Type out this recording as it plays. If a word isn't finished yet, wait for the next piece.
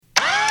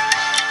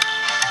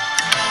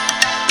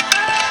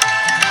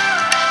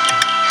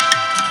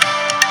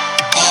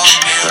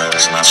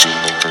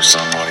for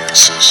some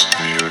audiences.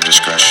 Viewer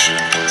discretion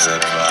is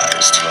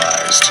advised.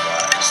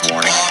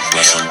 Warning,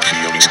 wrestling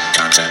POV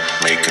content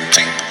may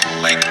contain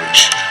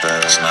language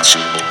that is not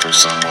suitable for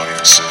some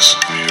audiences.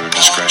 Viewer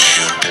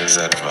discretion is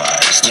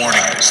advised.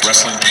 Warning,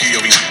 wrestling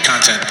POV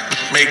content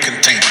may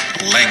contain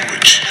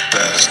language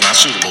that is not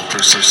suitable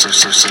for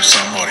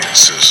some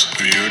audiences.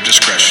 Viewer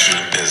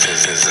discretion is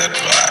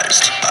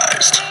advised.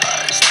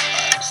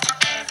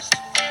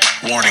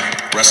 Warning,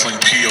 wrestling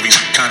POV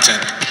content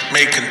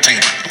may contain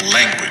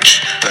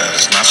language that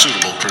is not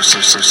suitable for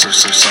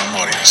some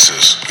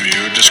audiences.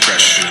 Viewer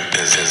discretion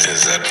is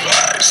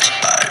advised.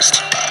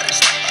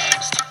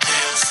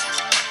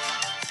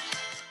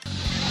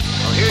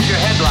 Well, here's your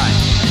headline.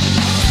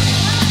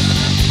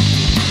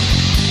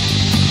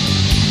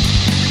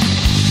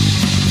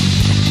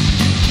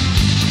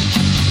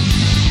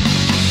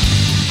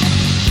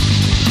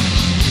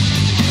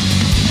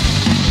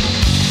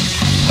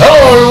 Hello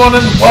everyone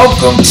and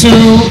welcome to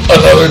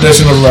another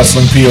edition of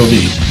Wrestling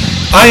POV.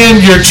 I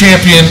am your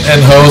champion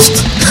and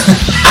host,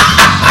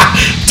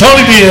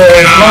 Tony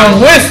Diaz,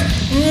 along with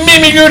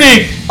Mimi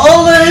Goody.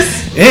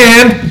 Oldest.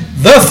 And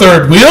the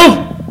third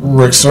wheel,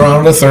 Rick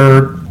Serrano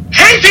III.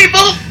 Hey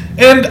people!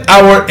 And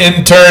our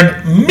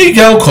intern,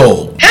 Miguel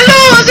Cole.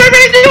 Hello, how's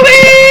everybody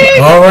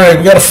doing? Alright,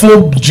 we got a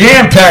full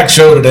jam-packed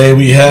show today.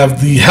 We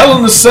have the Hell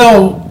in a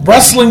Cell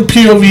Wrestling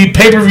POV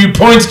pay-per-view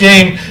points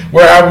game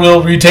where I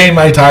will retain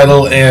my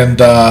title,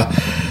 and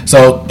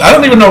so I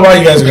don't even know why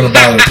you guys are going to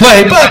bother to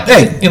play, but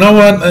hey, you know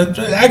what?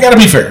 I got to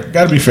be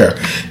fair.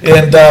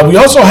 And we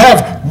also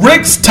have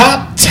Rick's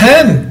Top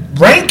 10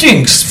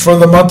 rankings for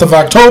the month of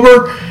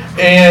October,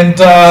 and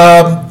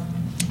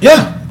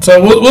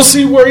so we'll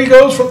see where he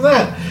goes from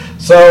that.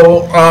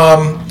 So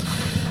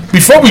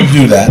before we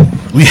do that,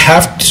 we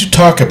have to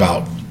talk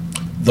about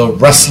the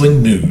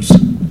wrestling news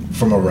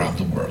from around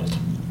the world.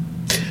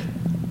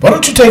 Why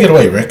don't you take it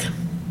away, Rick?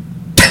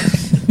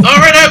 All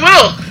right, I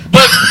will.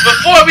 But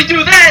before we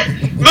do that,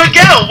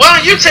 Miguel, why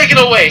don't you take it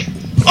away?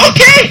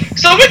 Okay,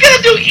 so we're going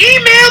to do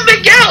Email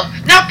Miguel.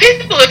 Now,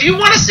 people, if you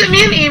want to send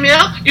me an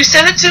email, you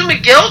send it to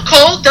Miguel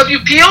Cole,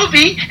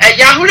 WPOV,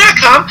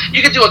 @yahoo.com.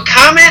 You can do a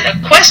comment, a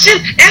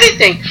question,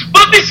 anything.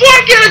 But before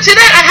I get into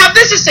that, I have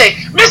this to say.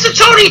 Mr.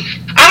 Tony,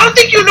 I don't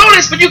think you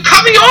noticed, but you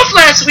cut me off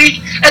last week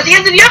at the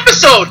end of the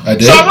episode. I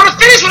did? So I want to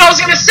finish what I was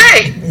going to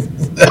say.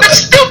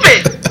 That's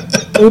stupid.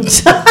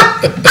 Oops.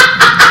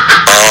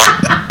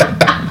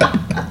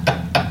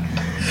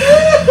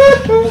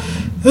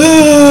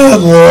 Oh,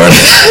 Lord.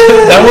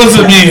 That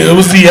wasn't me. It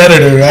was the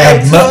editor. I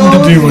had nothing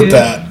to do with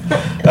that.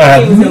 I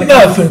had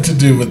nothing to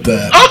do with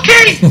that.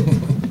 Okay.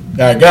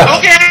 I got it.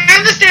 Okay, I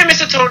understand,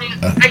 Mr. Tony.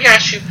 I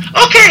got you.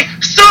 Okay,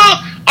 so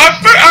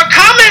our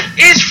comment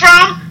is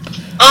from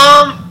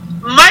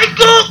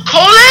Michael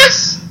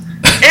Coles,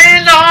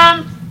 and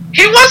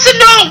he wants to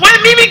know when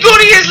Mimi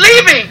Goody is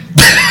leaving.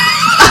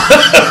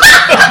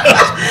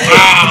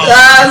 Wow.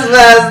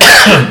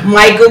 That's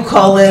Michael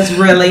Collins,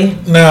 really?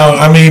 Now,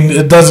 I mean,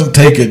 it doesn't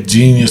take a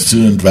genius to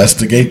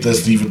investigate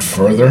this even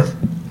further.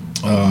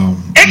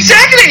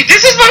 Exactly.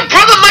 This is my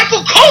brother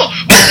Michael Cole.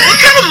 What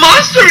kind of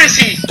monster is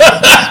he?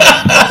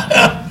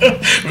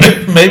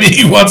 Maybe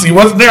he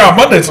wasn't there on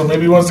Monday, so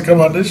maybe he wants to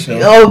come on this show.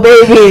 Oh,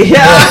 baby.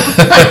 Yeah.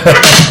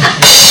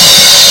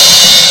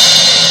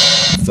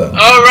 So.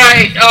 All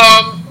right.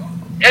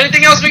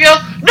 Anything else, Miguel?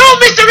 No,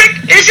 Mr. Rick,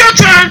 it's your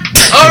turn.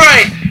 All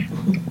right.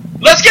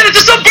 Let's get into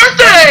some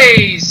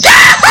birthdays.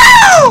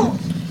 Yahoo!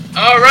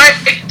 All right.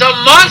 The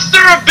Monster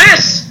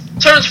Abyss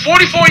turns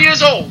 44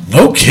 years old.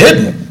 No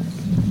kidding.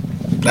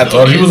 I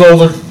thought he was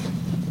older.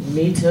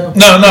 Me too.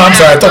 No, I'm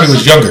sorry. I thought he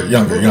was younger.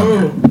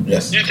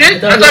 Yes. You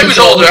did? I thought he was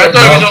older.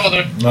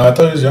 No, I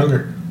thought he was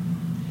younger.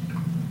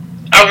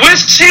 I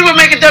wish he would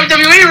make a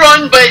WWE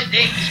run, but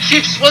he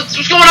keeps. What's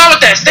going on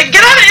with that?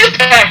 Get out of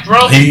Impact,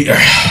 bro.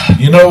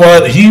 You know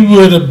what? He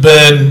would have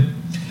been.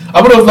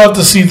 I would have loved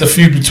to see the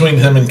feud between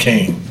him and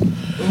Kane.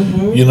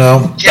 Mm-hmm. You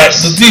know,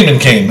 yes. The Demon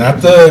Kane,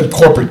 not the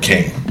corporate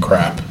Kane.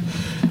 Crap.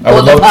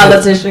 Or the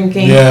politician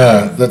King.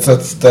 Yeah, that's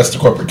the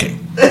corporate King.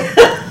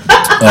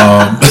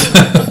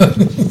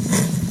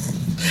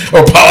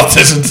 Or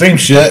politician, same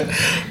shit.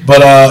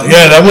 But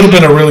yeah, that would have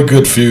been a really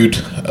good feud.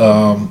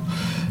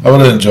 I would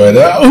have enjoyed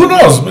it. Who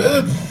knows?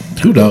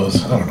 Who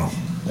knows? I don't know.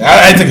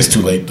 I think it's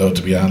too late, though,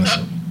 to be honest.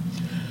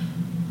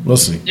 We'll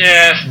see.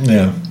 Yeah.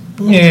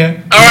 All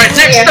right,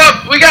 next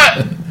up, we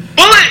got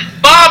Bullet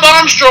Bob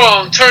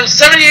Armstrong, turns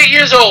 78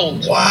 years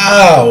old.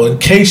 Wow. In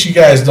case you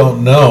guys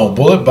don't know,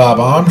 Bullet Bob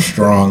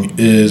Armstrong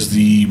is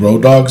the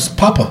Road Dogg's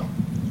papa.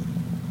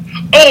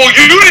 Oh,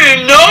 you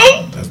didn't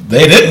know?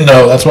 They didn't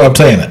know. That's why I'm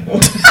saying it.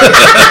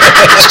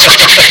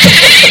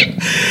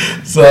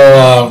 So,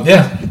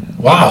 yeah.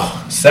 Wow.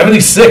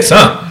 76,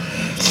 huh?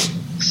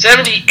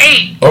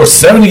 78. Or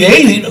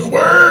 78, even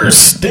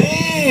worse.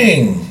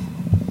 Dang.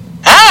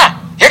 Ah!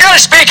 You're gonna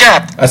speak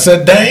up! I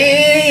said,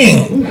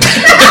 dang.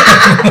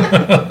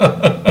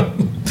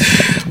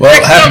 Well,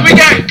 next up, we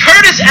got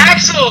Curtis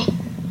Axel.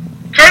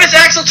 Curtis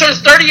Axel turns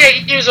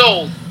 38 years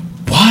old.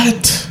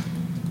 What?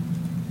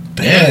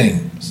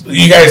 Dang.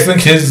 You guys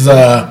think his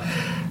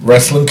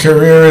Wrestling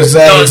career is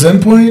at its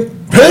endpoint?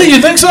 Really?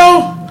 You think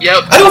so?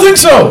 Yep. I don't think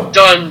so.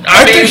 Done.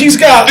 I think he's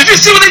got... Did you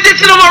see what they did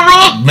to him on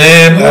Raw?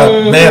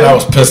 Man, I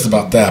was pissed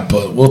about that,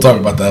 but we'll talk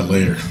about that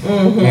later.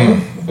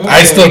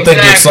 I still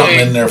think there's something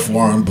in there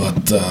for him,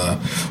 but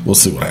we'll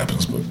see what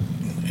happens. But,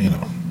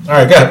 All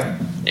right, go ahead.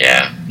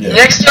 Yeah.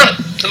 Next up,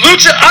 the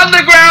Lucha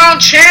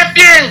Underground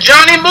champion,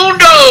 Johnny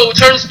Mundo,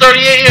 turns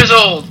 38 years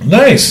old.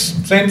 Nice.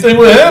 Same thing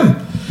with him.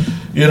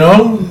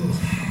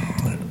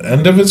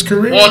 End of his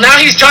career. Well, now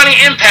he's Johnny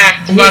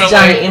Impact, by the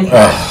way. Impact.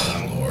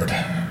 Oh, Lord.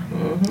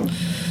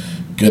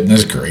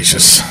 Goodness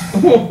gracious.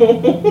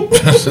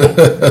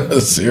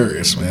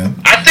 Serious, man.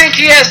 I think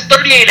he has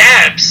 38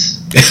 abs.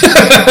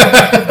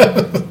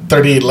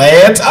 38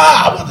 lads?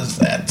 What is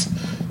that?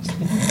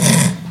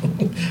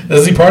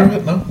 Is he part of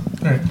it? No? All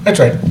right. I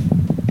tried.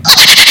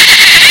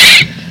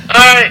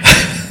 Alright.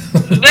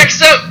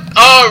 Next up,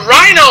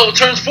 Rhino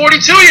turns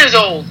 42 years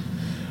old.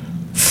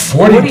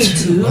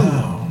 42?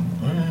 Wow.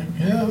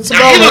 Yeah, that's Now,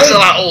 about he looks right. a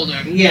lot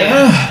older.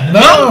 Yeah.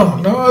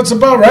 No, it's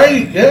about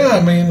right. Yeah, I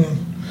mean,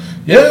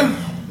 yeah,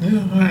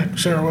 all right,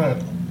 sure,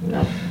 what?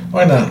 No.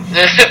 Why not?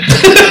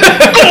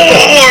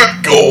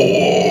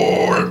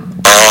 Gore!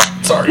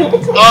 Sorry.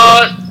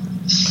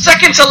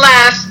 Second to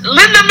last,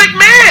 Linda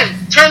McMahon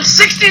turns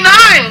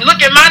 69,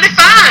 looking mighty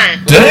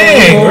fine.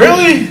 Dang,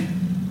 really?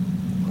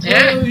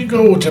 Yeah. Well, you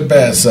go with your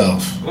bad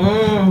self.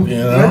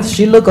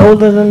 She look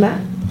older than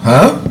that.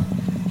 Huh?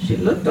 She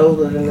looked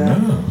older than that.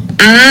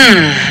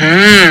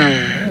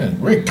 Man,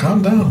 Rick,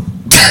 calm down.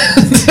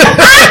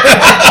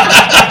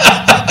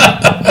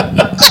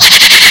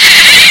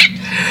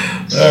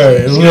 All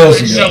right, what else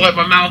you got? Like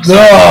my mouth.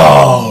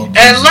 Oh,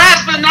 and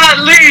last but not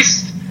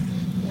least,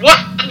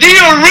 the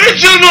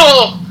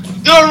original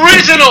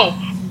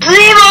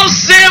Bruno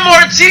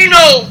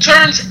Sammartino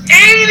turns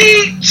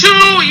 82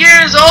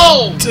 years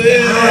old.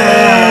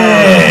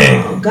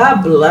 Dang. Oh,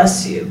 God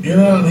bless you.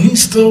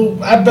 He's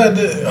still, I bet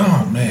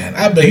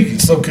he can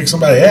still kick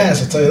somebody's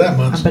ass, I'll tell you that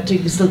much. I bet you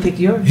can still kick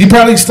yours. He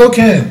probably still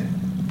can.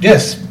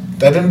 Yes.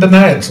 That didn't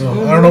deny it, so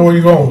I don't know where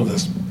you're going with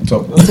this.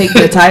 So We'll take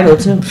your title,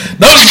 too. no,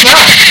 he's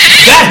not.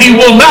 That he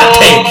will not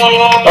take.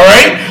 All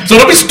right? So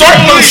don't be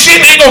starting no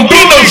shit. Ain't gonna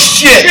be no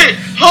shit.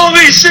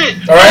 Holy shit!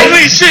 All right?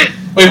 Holy shit!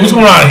 Wait, what's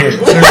going on here?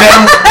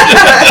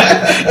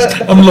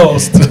 I'm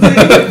lost.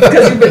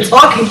 Because you've been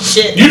talking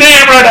shit. You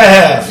damn right I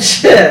have.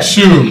 Shit.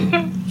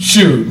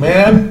 Shoot,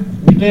 man.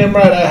 You damn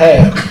right I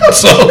have.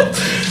 So, I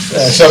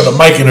shoved the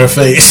mic in her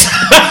face.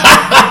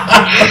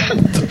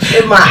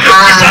 In my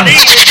eye.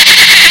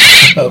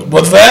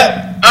 What's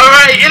that?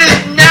 Alright, it is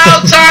now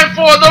time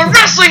for the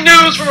wrestling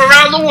news from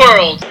around the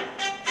world.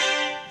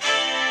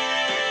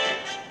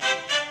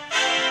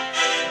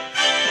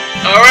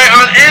 Alright,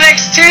 on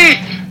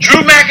NXT,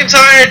 Drew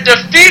McIntyre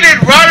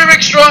defeated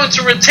Roderick Strong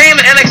to retain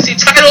the NXT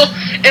title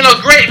in a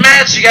great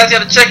match. You guys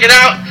gotta check it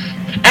out.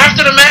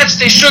 After the match,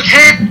 they shook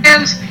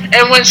hands,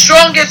 and when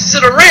Strong gets to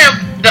the ramp,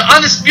 the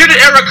Undisputed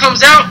Era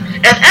comes out,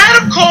 and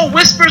Adam Cole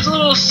whispers a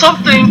little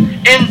something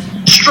in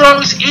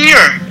Strong's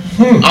ear.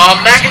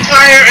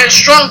 McIntyre and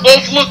Strong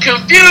both look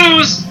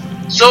confused.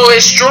 So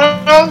is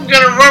Strong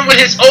gonna run with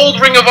his old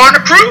Ring of Honor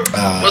crew?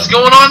 What's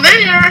going on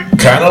there?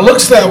 Kind of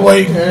looks that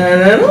way.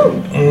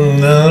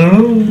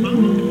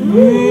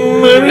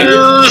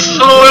 Just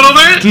a little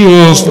bit.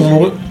 Just a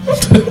little bit.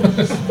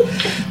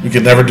 We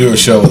could never do a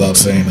show without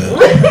saying that.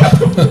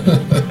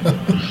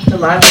 The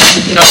live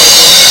No.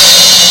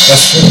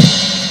 That's true.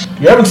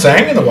 You haven't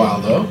sang in a while,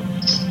 though.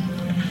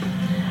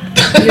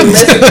 You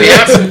missed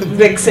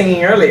Vic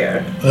singing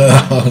earlier.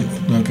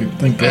 Okay,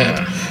 thank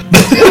God. The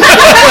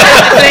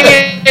thing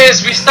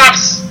is, we stopped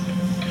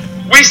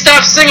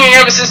singing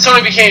ever since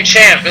Tony became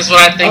champ. Is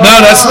what I think. No,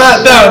 that's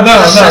not. No.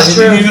 That's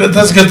true.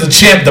 That's because the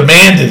champ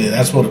demanded it.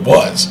 That's what it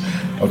was.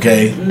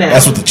 Okay, No.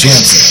 that's what the champ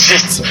said.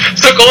 So.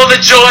 Took all the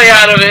joy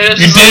out of it.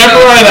 You damn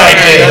right I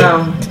did.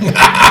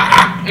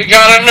 We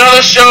got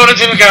another show to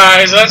do,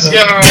 guys. Let's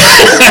get on.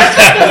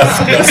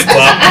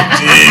 Stop.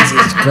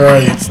 Jesus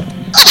Christ.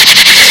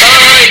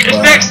 Alright,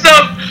 Wow. next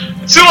up,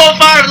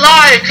 205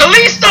 Live.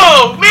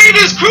 Kalisto made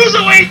his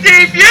Cruiserweight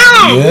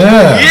debut.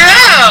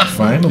 Yeah.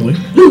 Finally.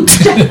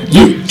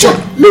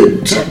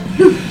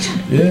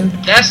 Yeah.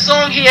 That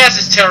song he has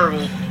is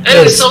terrible.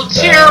 It is so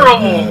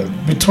terrible.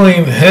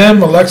 Between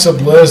him, Alexa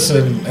Bliss,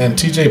 and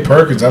TJ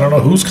Perkins, I don't know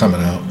who's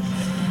coming out.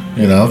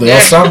 They all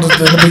sound, in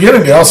the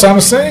beginning, they all sound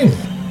the same.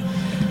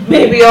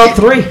 Maybe all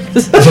three.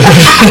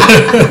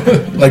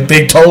 Like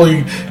they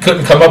totally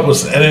couldn't come up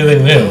with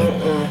anything new.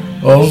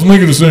 Oh, let's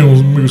make it the same.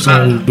 Let's make it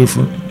sound a little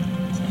different.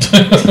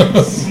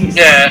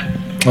 Yeah.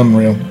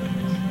 Unreal.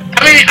 I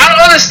mean, I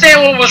don't understand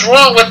what was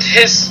wrong with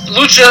his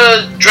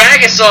Lucha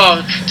Dragon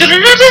song. That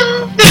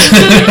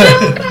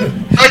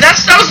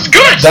was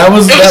good. That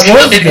was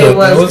good. It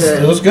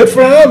It was good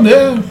for him.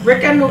 Yeah.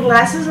 Rick got no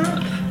glasses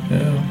on?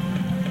 Yeah.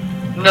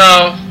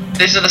 No,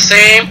 these are the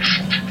same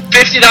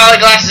 $50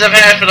 glasses I've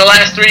had for the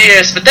last 3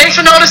 years. But thanks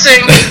for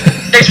noticing.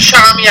 Thanks for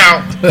shouting me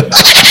out.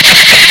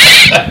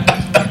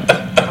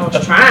 I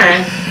was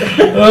trying.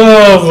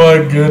 Oh my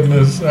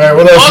goodness. All right,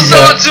 what else Also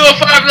you on got?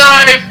 205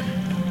 Live,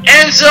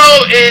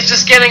 Enzo is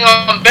just getting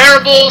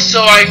unbearable,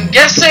 so I'm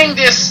guessing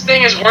this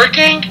thing is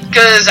working,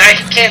 because I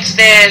can't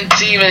stand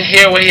to even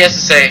hear what he has to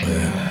say.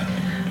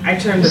 I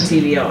turned the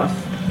TV off.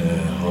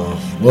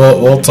 Yeah,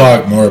 we'll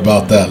talk more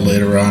about that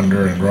later on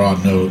during Raw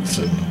Notes,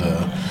 and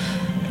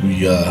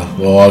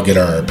we'll all get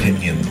our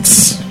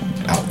opinions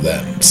out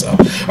then. So, all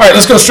right,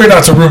 let's go straight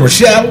out to rumors,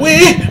 shall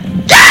we?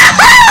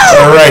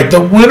 All right,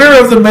 the winner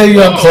of the Mae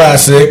Young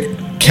Classic,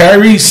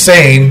 Kairi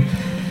Sane,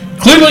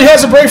 clearly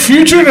has a bright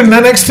future in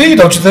NXT,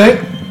 don't you think?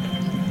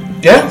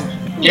 Yeah?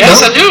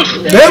 Yes, No? I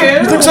do.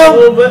 Yeah, you think so? A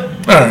little bit.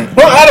 All right.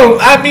 Well,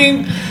 I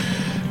mean,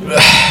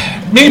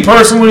 me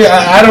personally,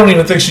 I don't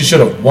even think she should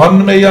have won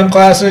the Mae Young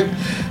Classic.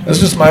 That's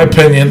just my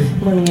opinion.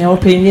 Well, your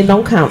opinion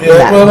don't count in Yeah,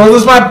 that well, one.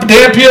 this is my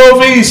damn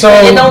POV, so,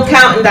 It don't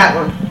count in that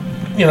one.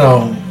 you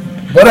know,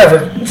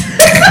 whatever.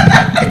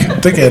 I can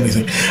think of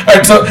anything. All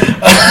right, so,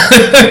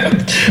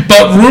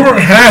 but rumor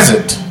has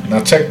it,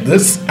 now check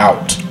this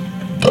out,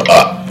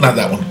 not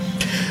that one,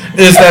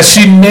 is that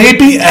she may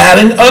be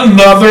adding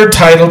another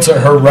title to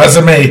her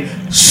resume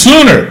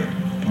sooner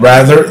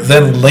rather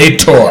than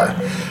later.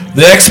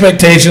 The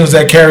expectation is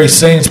that Kairi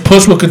Sane's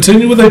push will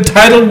continue with a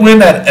title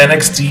win at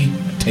NXT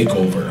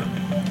TakeOver.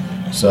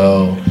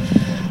 So,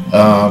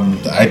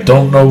 I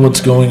don't know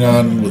what's going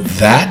on with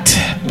that,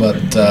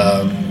 but,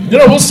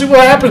 we'll see what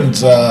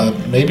happens.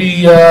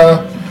 Maybe,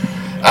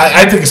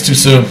 I think it's too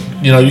soon.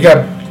 You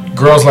got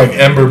girls like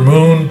Ember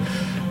Moon,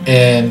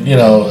 and,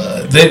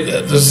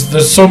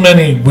 there's so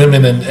many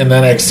women in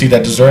NXT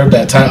that deserve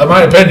that title, in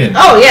my opinion.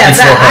 Oh, yeah,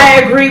 before I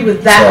her. agree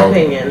with that So-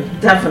 opinion.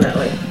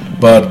 Definitely.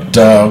 But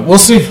we'll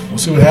see. We'll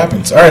see what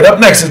happens. All right, up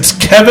next, it's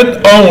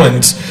Kevin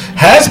Owens.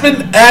 Has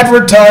been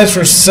advertised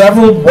for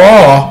several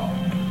Raw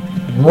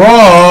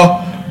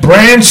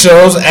brand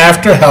shows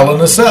after Hell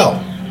in a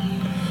Cell.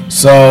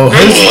 So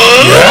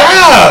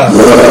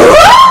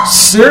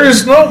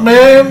serious note,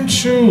 man.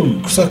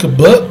 Shoot, suck a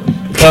butt.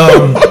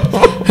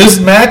 His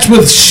match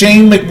with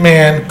Shane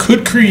McMahon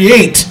could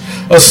create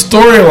a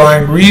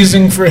storyline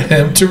reason for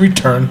him to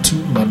return to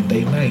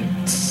Monday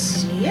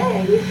nights.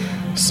 Yay.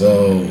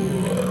 So,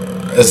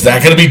 is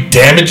that going to be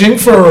damaging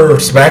for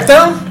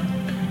SmackDown?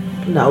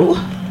 No.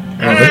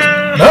 I don't think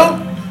so. No?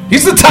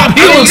 He's the top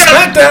heel in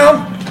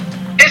SmackDown.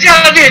 It's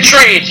gotta be a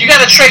trade. You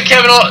gotta trade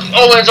Kevin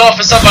Owens off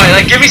for somebody.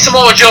 Like, give me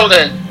Samoa Joe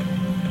then.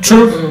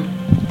 True.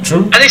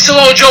 True. I think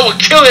Samoa Joe would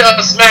kill it on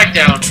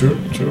SmackDown.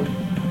 True.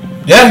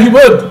 Yeah, he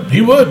would.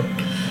 He would.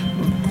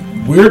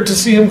 Weird to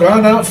see him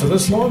gone out for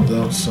this long,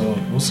 though. So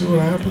we'll see what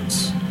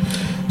happens.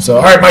 So,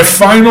 all right, my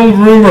final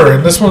rumor,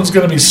 and this one's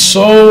going to be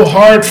so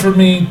hard for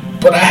me,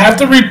 but I have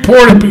to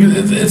report it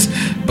because it's.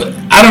 But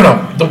I don't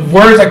know, the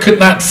words I could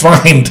not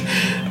find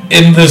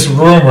in this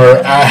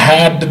rumor. I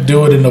had to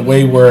do it in a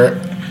way where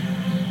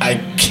I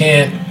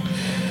can't.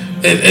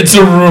 It's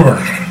a rumor.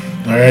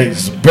 All right,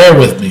 so bear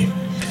with me.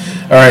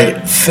 All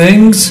right,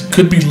 things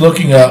could be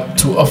looking up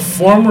to a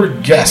former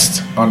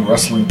guest on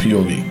Wrestling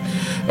POV.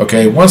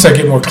 Okay, once I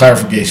get more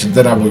clarification,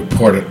 then I will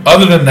report it.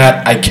 Other than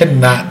that, I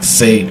cannot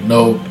say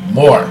no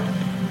more.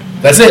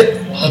 That's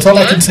it. That's all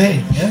I can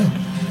say. Yeah,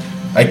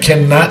 I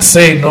cannot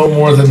say no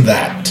more than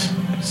that.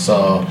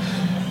 So,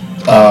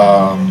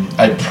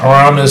 I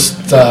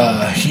promised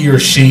he or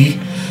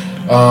she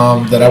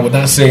that I would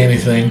not say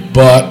anything,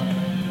 but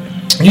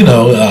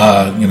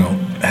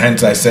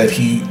hence I said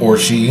he or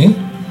she.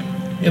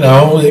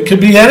 It could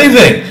be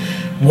anything.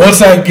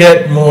 Once I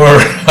get more,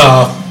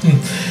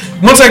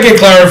 once I get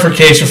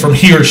clarification from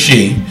he or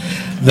she,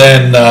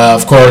 then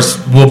of course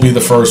we'll be the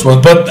first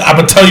one. But I'm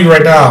gonna tell you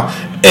right now,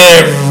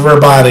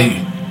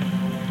 everybody,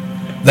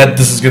 that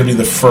this is gonna be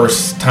the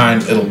first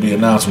time it'll be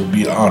announced will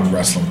be on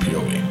Wrestling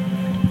POV.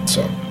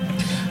 So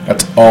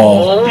that's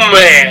all. Oh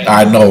man!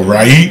 I know,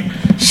 right?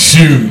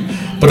 Shoot.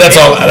 But that's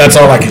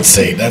all I can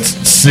say. That's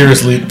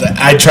seriously.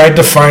 I tried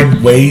to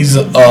find ways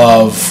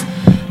of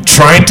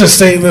trying to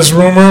say this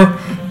rumor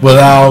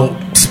without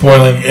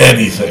spoiling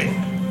anything.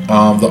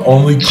 The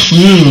only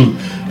clue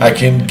I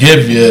can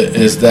give you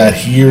is that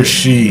he or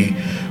she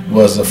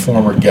was a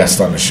former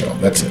guest on the show.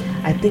 That's it.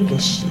 I think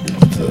it's she.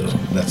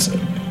 That's it.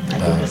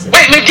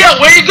 Wait, Miguel,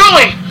 where are you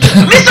going?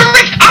 Mr.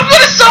 Rick, I'm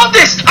gonna solve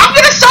this! I'm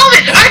gonna solve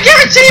it! I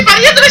guarantee you by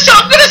the end of the show,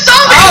 I'm gonna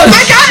solve it! Oh,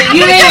 I got it!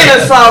 you ain't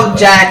gonna solve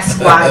Jack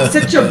Squad.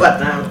 Sit your butt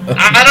down.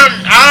 I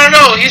don't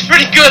know. He's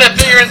pretty good at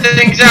figuring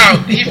things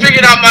out. He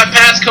figured out my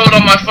passcode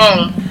on my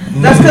phone.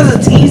 That's because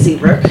it's easy,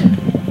 Rick.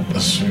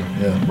 That's true.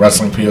 Yeah.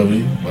 Wrestling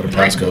POV. What a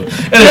passcode.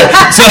 Anyway,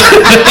 so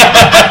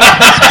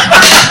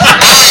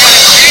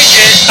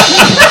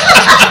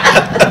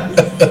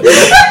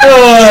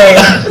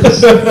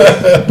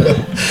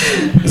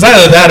it's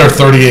either that or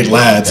 38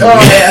 lads. Oh,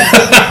 yeah.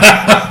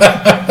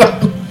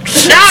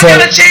 Now I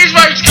gotta change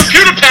my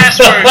computer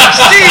password.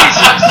 Jesus.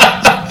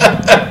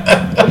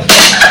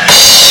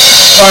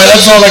 All right,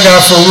 that's all I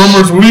got for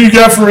rumors. What do you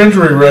got for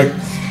injury, Rick?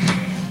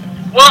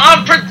 Well,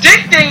 I'm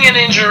predicting an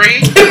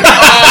injury. I'm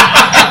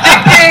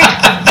predicting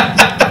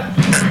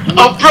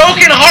a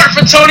broken heart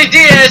for Tony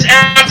Diaz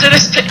after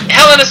this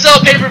Hell in a Cell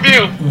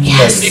pay-per-view.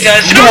 Yes.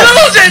 Because you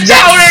lose it,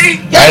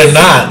 Tony! I did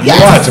not. You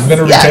watch. I'm going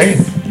to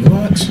retain. You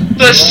watch.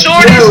 the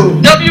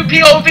shortest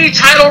WPOV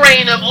title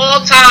reign of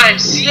all time.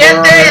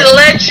 Siete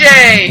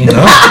Leche.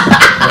 No.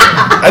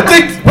 I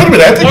think. Wait a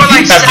minute. I think More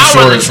you like have the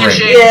sour shortest leche.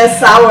 reign. Yeah,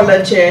 sour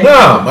leche.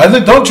 No, I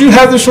think. Don't you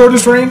have the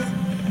shortest reign?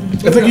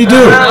 I think you do.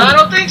 I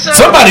don't think so.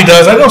 Somebody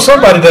does. I know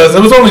somebody does.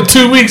 It was only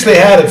 2 weeks they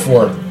had it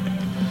for.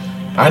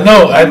 I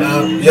know.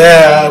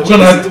 Yeah, I'm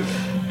gonna have to,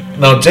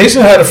 no,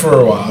 Jason had it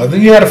for a while. I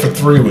think he had it for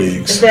 3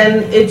 weeks.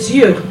 Then it's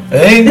you. It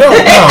ain't no.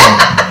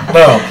 I'm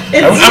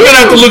gonna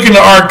have to look in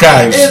the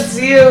archives. It's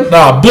you.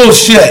 Nah,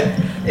 bullshit.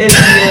 It's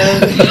you.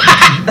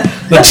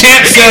 The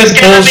champ says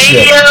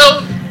bullshit.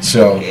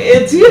 So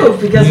It's you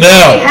because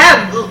No. we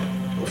have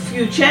a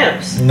few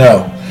champs.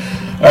 no.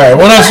 All right,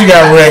 what else you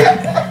got, Rick?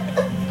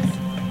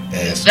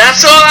 Yes.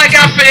 That's all I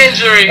got for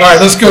injuries. All right,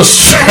 let's go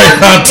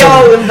straight on to.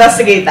 Go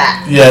investigate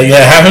that. Yeah,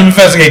 have him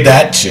investigate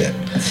that shit.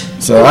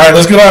 So, all right,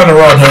 let's get on to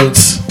Raw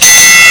notes. All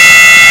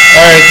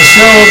right, the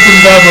show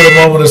opened up with a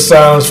moment of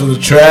silence for the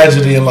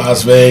tragedy in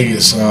Las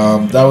Vegas.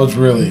 That was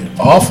really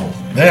awful,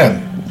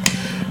 man.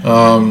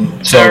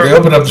 So they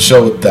opened up the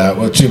show with that,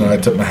 which, I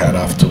took my hat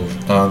off to.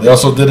 They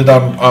also did it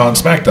on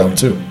SmackDown,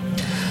 too.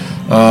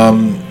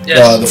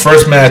 Yes. The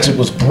first match, it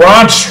was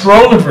Braun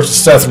Strowman versus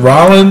Seth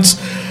Rollins.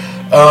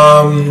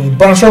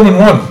 Braun Strowman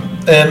won.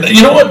 And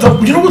you know what?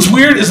 You know what's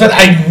weird is that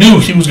I knew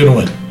he was going to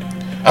win.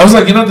 I was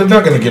like, they're not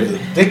going to give it.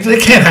 They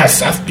can't have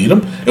Seth beat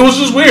him. It was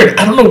just weird.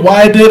 I don't know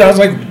why I did. I was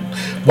like,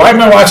 why am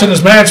I watching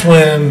this match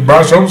when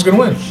Braun Strowman's going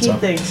to win? He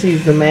thinks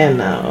he's the man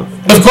now.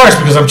 Of course,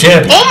 because I'm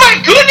champion. Oh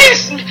my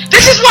goodness!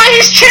 This is why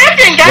he's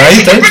champion, guys. Right?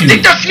 He can Thank you.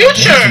 predict the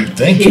future.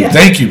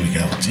 Thank you,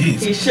 Miguel.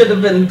 Jeez. He should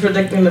have been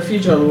predicting the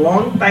future a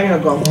long time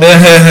ago. All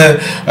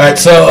right,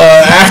 so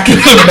after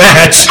the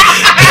match,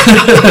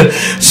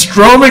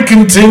 Strowman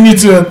continued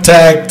to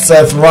attack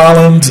Seth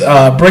Rollins,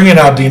 bringing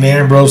out Dean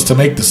Ambrose to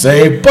make the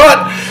save,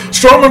 but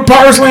Strowman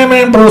power slammed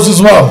Ambrose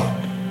as well.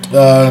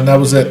 And that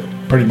was it,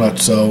 pretty much.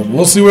 So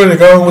we'll see where they're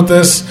going with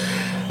this.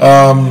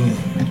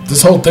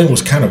 This whole thing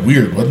was kind of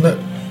weird, wasn't it?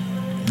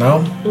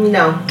 No?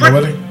 No.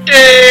 Nobody?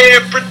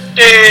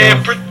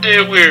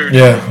 Pretty weird.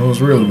 Yeah, it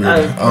was really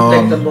weird.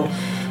 Unpredictable.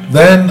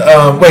 Then,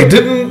 I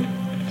didn't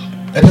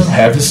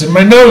have this in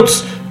my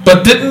notes,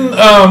 but didn't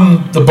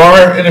the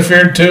bar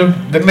interfere too?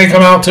 Didn't they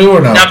come out too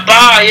or no? The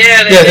bar,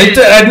 yeah. They did.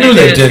 I knew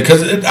they did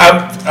because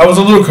I was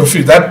a little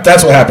confused.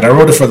 That's what happened. I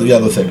wrote it for the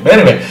other thing. But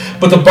anyway,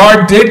 but the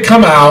bar did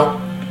come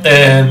out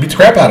and beat the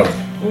crap out of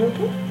him.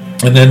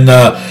 Mm-hmm. And then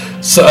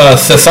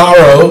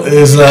Cesaro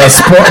is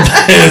sporting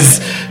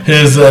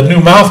his new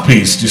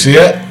mouthpiece. Did you see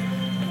it?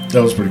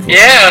 That was pretty cool.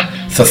 Yeah.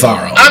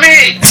 Cesaro. I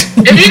mean,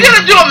 if you're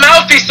gonna do a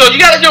mouthpiece, though, you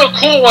gotta do a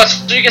cool one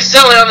so you can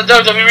sell it on the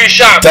WWE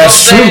shop.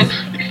 That's true.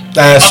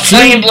 That's a true.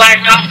 plain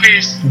black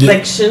mouthpiece.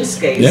 Like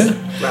Shinsuke's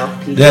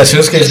mouthpiece. Yeah,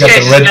 Shinsuke's got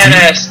the red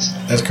badass.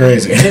 teeth. That's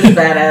crazy. It is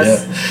badass.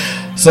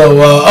 Yeah. So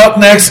up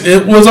next,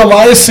 it was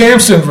Elias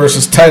Sampson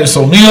versus Titus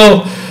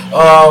O'Neil.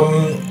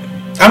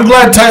 I'm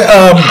glad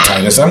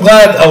Titus. I'm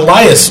glad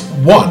Elias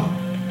won.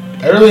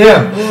 I really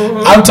am.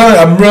 Mm-hmm. I'm telling you,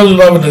 I'm really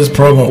loving his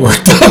promo work.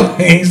 Though.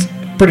 He's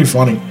pretty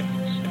funny.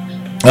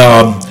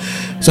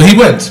 So he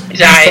wins.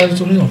 He's alright.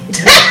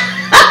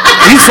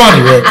 He's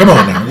funny, Rick. Come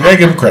on now. You gotta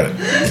give him credit.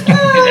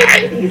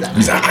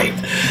 He's alright.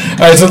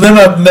 Alright, so then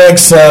up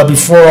next,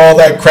 before all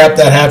that crap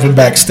that happened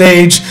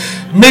backstage,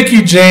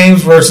 Mickie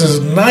James versus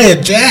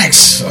Nia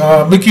Jax.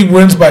 Mickie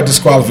wins by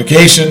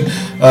disqualification.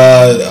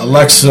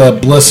 Alexa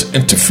Bliss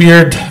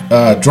interfered,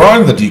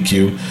 drawing the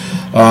DQ.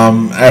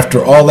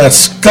 After all that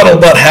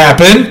scuttlebutt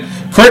happened,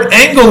 Kurt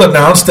Angle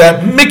announced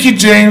that Mickie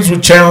James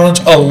would challenge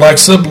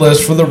Alexa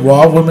Bliss for the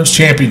Raw Women's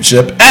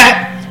Championship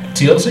at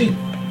TLC.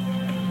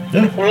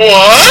 Yeah.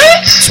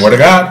 What? Swear to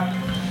God.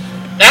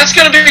 That's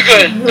gonna be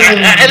good.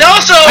 And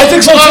also, I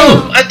think so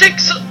too. I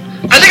think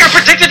I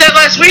predicted that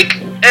last week,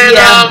 and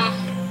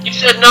you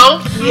said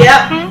no.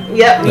 Yep.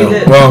 Yep. No.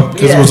 Well,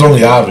 because it was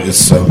only obvious.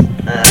 So.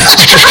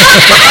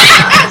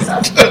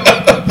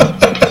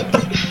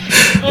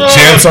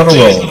 Champs on a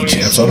roll.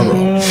 Champs on a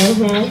roll.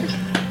 Mm-hmm.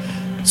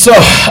 So,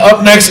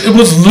 up next, it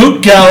was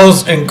Luke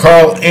Gallows and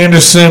Carl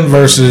Anderson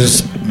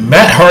versus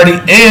Matt Hardy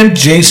and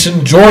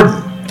Jason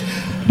Jordan.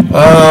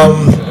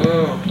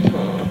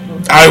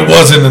 I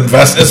wasn't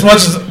invested. As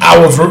much as I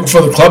was rooting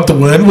for the club to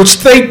win, which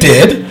they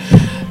did,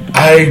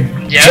 I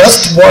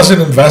just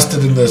wasn't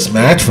invested in this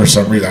match for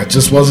some reason. I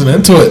just wasn't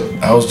into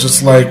it. I was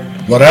just like,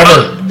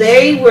 whatever.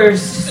 They were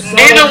so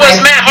neither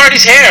was Matt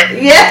Hardy's hair.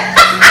 Yeah.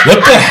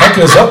 What the heck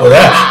is up with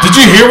that? Did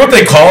you hear what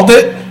they called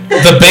it?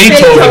 The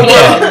Beethoven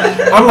cut.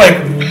 I'm like,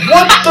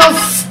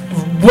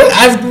 what?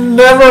 I've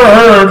never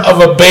heard of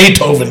a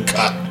Beethoven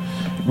cut.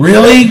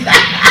 Really?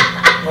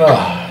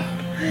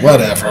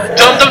 Whatever.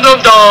 Dum dum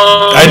dum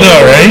dum. I know,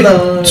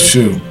 right?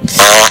 Shoot.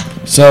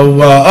 So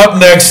up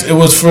next, it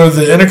was for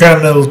the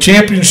Intercontinental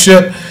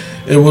Championship.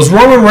 It was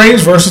Roman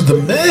Reigns versus The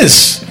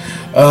Miz.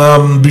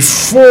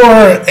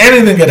 Before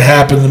anything had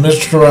happened, the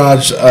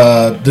Miztourage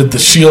did the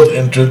Shield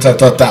entrance. I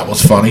thought that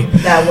was funny.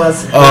 That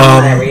was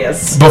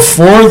hilarious.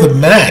 Before the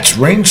match,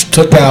 Reigns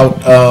took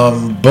out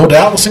Bo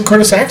Dallas and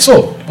Curtis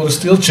Axel with a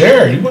steel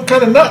chair. He went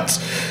kind of nuts.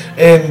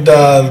 and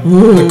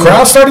the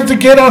crowd started to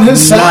get on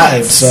his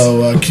side.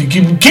 So keep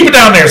it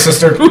down there,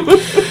 sister.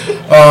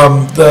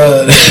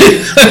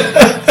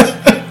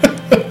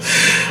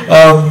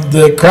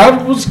 The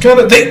crowd was kind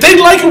of they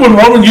like it when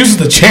Roman uses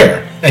the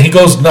chair and he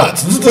goes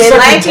nuts. This is the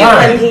second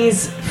time.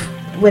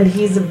 When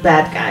he's a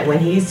bad guy, when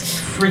he's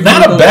freaking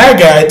not a bad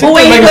guy. I think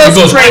they like when he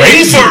goes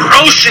crazy.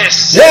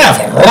 Ferocious. Yeah,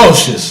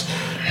 ferocious.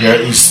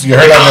 You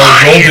heard that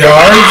Gold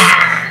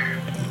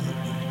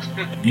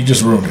Yards? You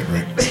just ruined it,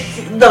 Rick.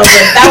 No,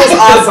 that was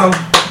awesome.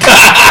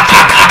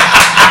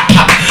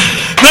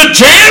 The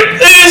champ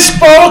is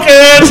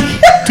spoken.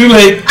 Too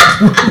late.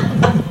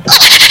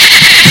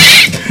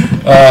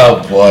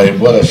 Oh boy,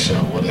 what a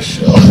show! What a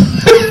show!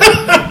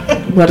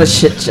 What a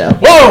shit show!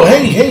 Whoa,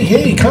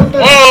 hey, calm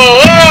down!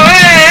 Whoa,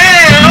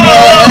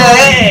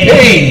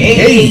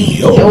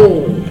 Hey,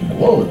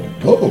 whoa!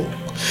 All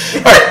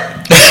right.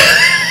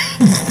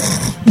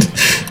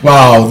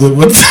 Wow.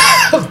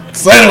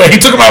 So anyway, he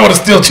took him out with a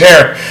steel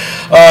chair.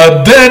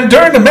 Then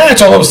during the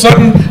match, all of a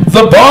sudden,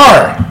 the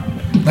Bar.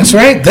 That's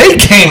right. They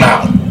came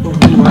out.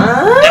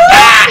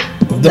 What?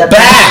 The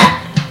Bat.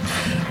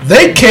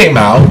 They came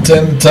out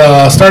and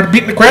started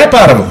beating the crap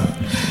out of him.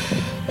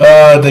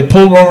 They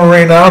pulled Roman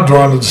Reigns out,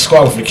 drawing the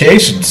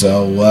disqualification.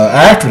 So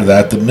after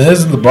that, the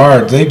Miz and the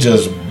Bar, they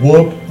just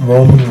whooped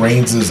Roman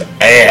Reigns'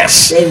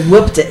 ass. They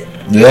whooped it.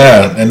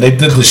 Yeah, and they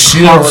did the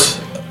Shield's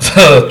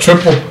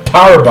triple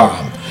power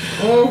bomb.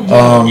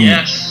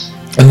 yes.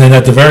 And then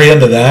at the very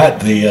end of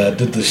that, they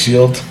did the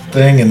Shield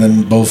thing, and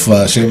then both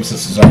Sheamus and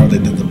Cesaro, they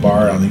did the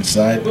Bar on each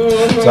side.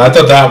 So I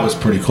thought that was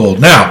pretty cool.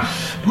 Now,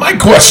 my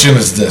question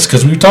is this,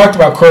 because we talked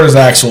about Curtis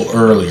Axel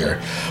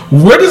earlier.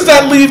 Where does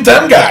that leave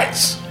them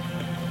guys?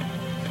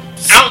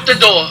 Out the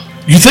door.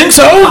 You think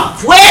so?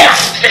 Fuera!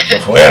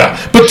 Fuera.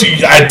 But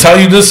I tell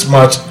you this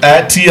much,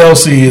 at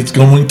TLC, it's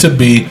going to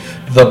be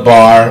the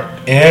Bar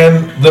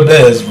and the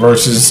Miz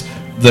versus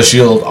the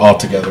Shield all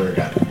together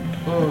again.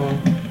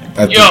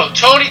 Yo,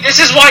 Tony, this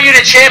is why you're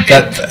the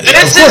champion.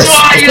 This is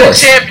why you're the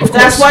champion.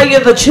 That's why you're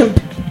the chimp.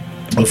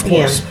 Of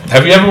course. Yeah.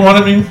 Have you ever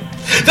wanted me?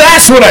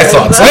 That's what I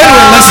thought.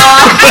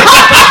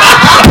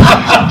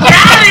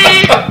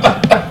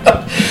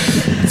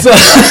 So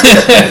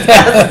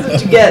That's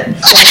what you get.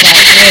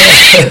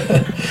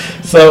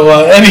 So,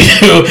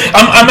 anywho,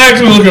 I'm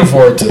actually looking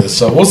forward to this.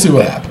 So we'll see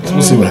what happens.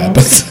 We'll see what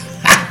happens.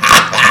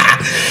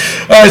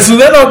 All right. So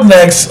then up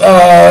next,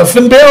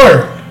 Finn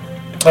Balor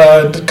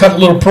cut a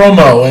little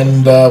promo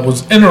and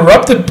was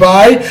interrupted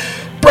by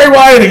Bray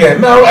Wyatt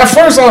again. Now, at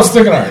first I was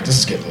thinking, all right, this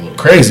is getting a little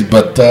crazy,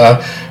 but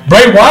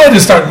Bray Wyatt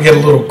is starting to get a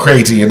little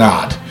crazy and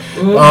odd.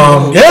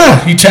 Yeah,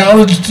 he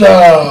challenged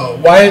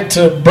Wyatt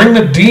to bring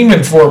the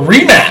Demon for a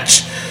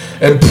rematch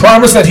and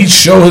promised that he'd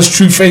show his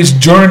true face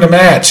during the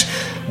match.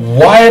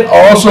 Wyatt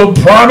also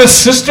promised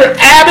Sister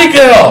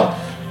Abigail.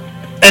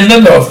 And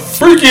then the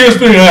freakiest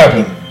thing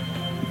happened.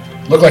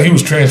 Looked like he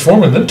was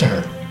transforming into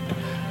her.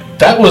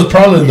 That was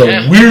probably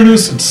the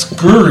weirdest and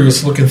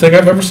scurriest looking thing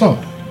I've ever saw.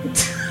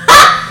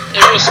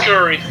 It was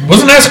scurry.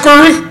 Wasn't that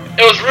scurry?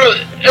 It was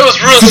really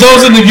For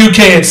those in the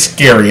UK, it's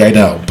scary, I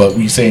know, but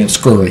we say it's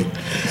scurry.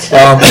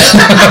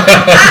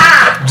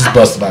 Just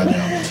busted out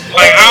now.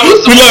 Like, I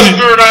was the most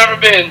scurried I've ever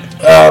been.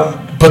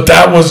 But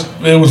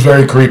it was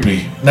very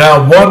creepy.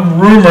 Now, one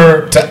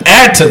rumor to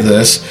add to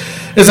this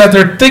is that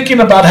they're thinking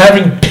about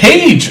having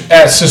Paige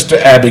as Sister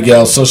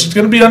Abigail, so she's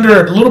going to be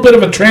under a little bit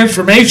of a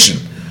transformation.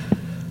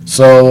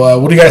 So,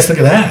 what do you guys think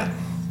of that?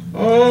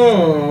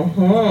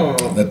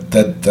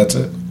 That's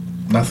it?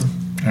 Nothing?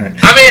 All right.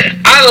 I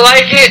mean, I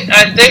like it.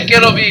 I think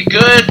it'll be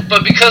good,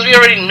 but because we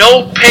already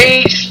know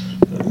Paige,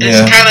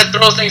 it kind of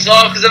throws things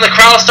off, because then the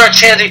crowd will start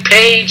chanting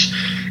Paige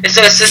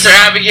instead of Sister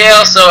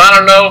Abigail, so I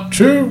don't know.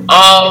 True.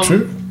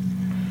 True.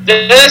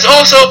 There's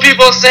also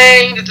people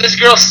saying that this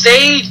girl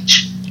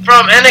Sage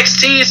from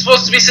NXT is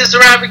supposed to be Sister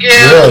Abigail.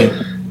 Really?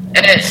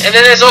 And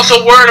then there's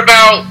also word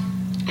about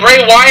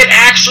Bray Wyatt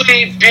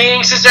actually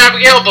being Sister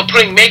Abigail, but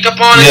putting makeup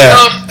on and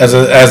stuff.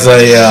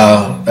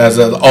 as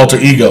an alter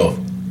ego,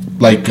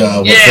 like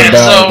what Finn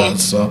Balor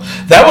does. So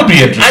that would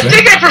be interesting. I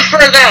think I prefer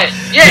that.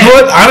 Yeah. You know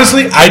what?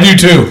 Honestly, I do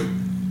too.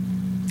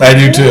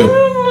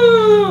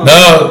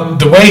 No,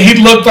 the way he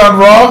looked on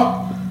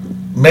Raw,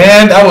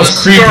 man, that was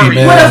creepy,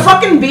 man. With a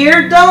fucking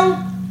beard, though.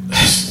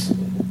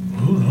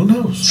 Who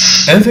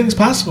knows? Anything's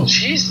possible.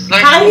 Jesus,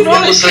 like, how who he's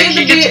gonna knows? shave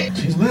the beard?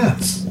 She's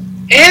nuts.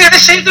 And to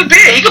shave the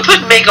beard. He could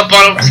put makeup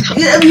on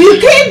him. You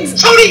can't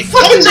Tony,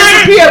 fucking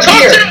disappear a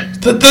beard.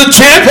 The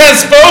champ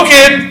has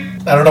spoken.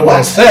 I don't know what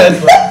I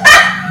said.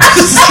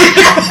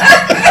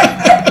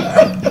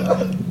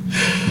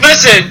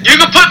 Listen, you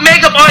can put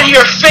makeup on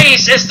your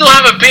face and still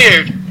have a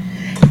beard.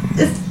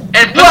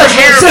 And put the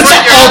hair in front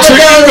of your alter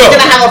ego. Is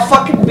gonna have a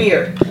fucking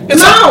beard.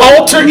 It's an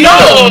alter ego.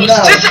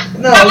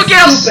 No,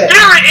 Abigail's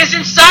spirit is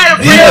inside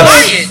of Bray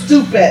Wyatt.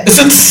 Stupid.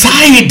 It's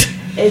inside.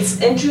 It's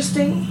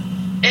interesting.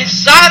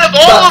 Inside of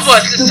all of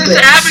us, the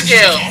Sister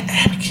Abigail.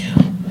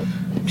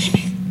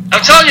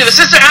 I'm telling you, the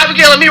Sister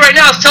Abigail and me right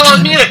now is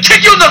telling me to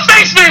kick you in the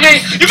face, baby.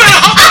 You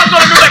better hope I'm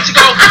going to New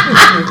Mexico.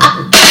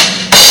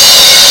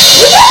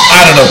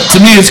 I don't know. To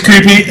me, it's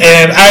creepy,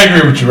 and I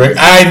agree with you, Rick.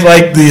 I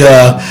like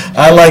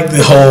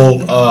the whole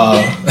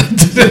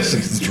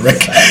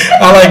Rick.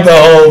 I like the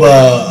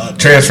whole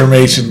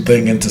transformation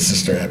thing into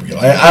Sister Abigail.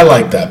 I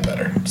like that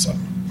better. So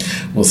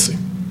we'll see.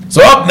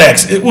 So up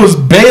next, it was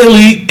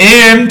Bailey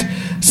and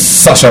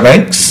Sasha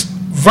Banks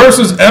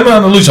versus Emma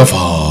and Alicia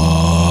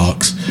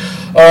Fox.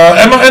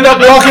 Emma ended up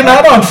walking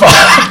out on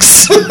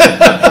Fox.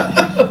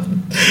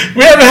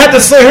 We haven't had to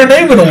say her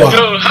name in a while.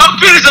 Yo, how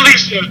good is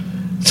Alicia?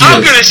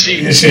 How good is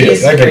she? She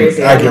is. I crazy.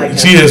 get it.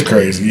 She is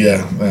crazy.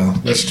 Yeah, well,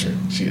 that's true.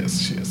 She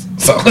is.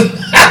 So,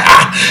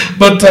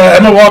 but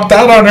Emma walked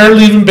out on her,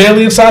 leaving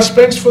Bailey and Sasha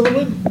Banks for the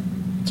win.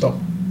 So,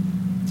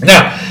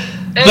 now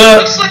and it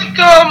looks like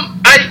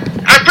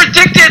I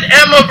predicted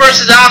Emma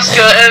versus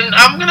Asuka, and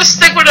I'm gonna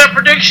stick with that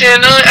prediction.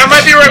 I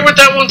might be right with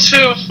that one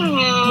too.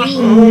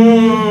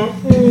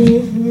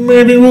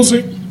 Maybe we'll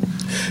see.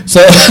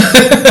 So,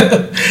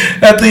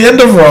 at the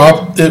end of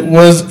Raw, it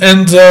was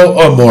Enzo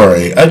Amore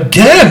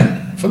again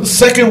for the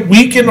second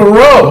week in a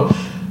row,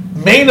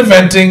 main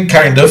eventing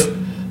kind of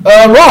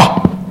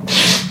Raw,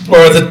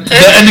 or the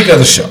ending of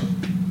the show.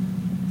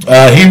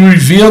 He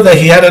revealed that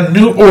he had a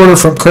new order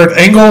from Kurt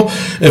Angle.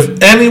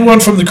 If anyone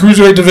from the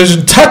Cruiserweight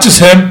division touches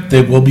him,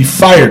 they will be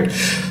fired.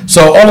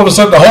 So all of a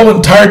sudden, the whole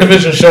entire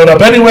division showed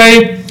up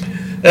anyway.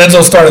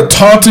 Enzo started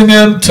taunting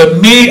him. To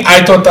me,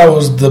 I thought that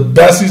was the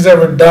best he's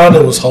ever done.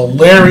 It was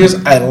hilarious.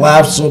 I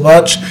laughed so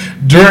much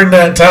during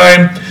that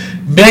time,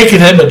 making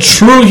him a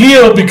true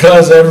heel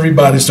because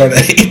everybody started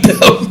hating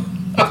him.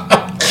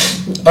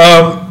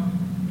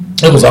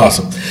 It was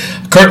awesome.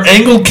 Kurt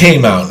Angle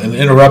came out and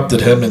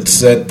interrupted him and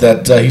said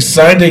that he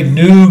signed a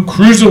new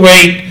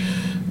cruiserweight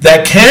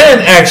that can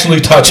actually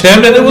touch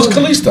him, and it was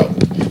Kalisto.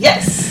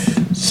 Yes.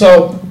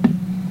 So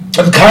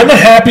I'm kind of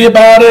happy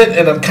about it,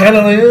 and I'm kind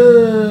of like,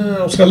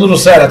 I was a little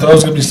sad. I thought it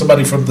was going to be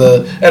somebody from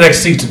the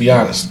NXT, to be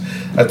honest.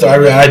 I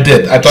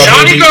did. I thought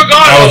Johnny maybe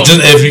Gargano.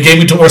 If you gave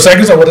me 2 more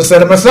seconds, I would have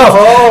said it myself.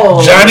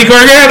 Oh. Johnny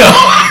Gargano.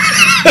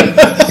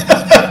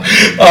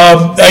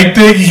 I think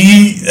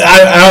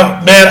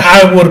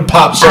I would have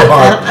popped so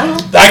hard.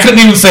 I couldn't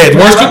even say it.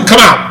 Words couldn't come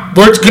out.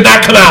 Words could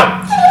not come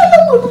out.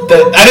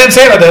 I didn't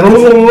say it like that.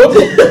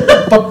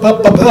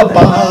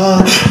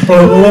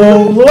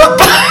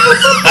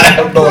 I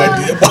have no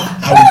idea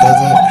how he does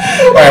it.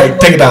 All right,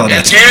 take it down.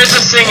 And there's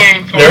the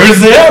singing part. There is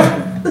there.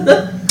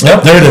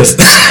 Yep, there it is.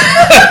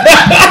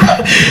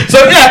 So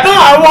yeah, no,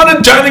 I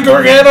wanted Johnny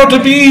Gargano to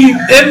be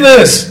in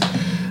this.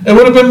 It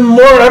would have been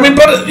more. I mean,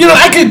 but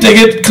I could dig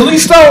it.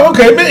 Kalisto,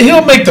 okay,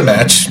 he'll make the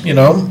match.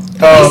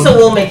 Kalisto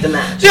will make the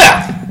match.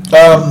 Yeah.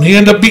 He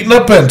ended up beating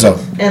up Enzo.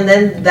 And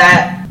then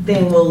that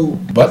thing will.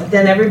 What?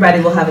 Then everybody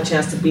will have a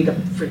chance to beat up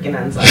freaking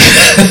Enzo.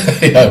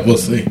 Yeah, we'll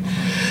see.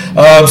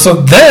 So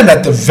then,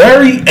 at the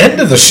very end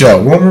of the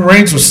show, Roman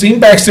Reigns was seen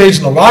backstage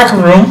in the locker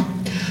room.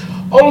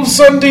 All of a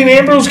sudden, Dean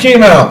Ambrose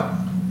came out.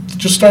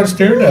 Just started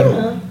staring at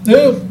him.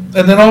 Yeah.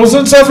 And then all of a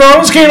sudden, Seth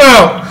Rollins came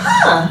out.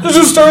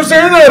 Just started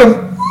staring at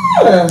him.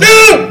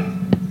 Yeah.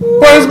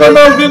 Why is my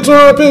mouth getting so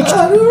high-pitched?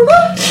 I don't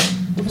know.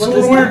 What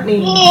does that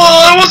mean? Oh,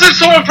 I wasn't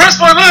so impressed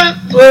by that.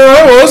 Well,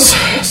 I was.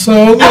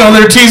 So,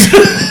 they're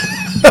teasing.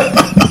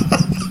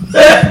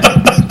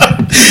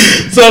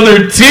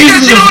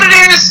 Because you know what it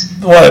is?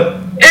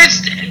 What? It's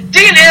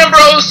Dean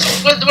Ambrose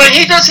when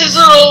he does his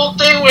little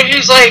thing where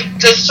he's like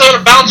just sort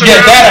of bouncing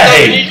around. That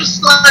I hate. And you're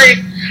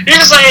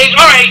just like,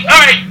 all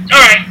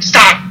right,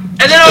 stop.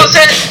 And then all of a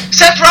sudden,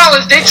 Seth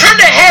Rollins, they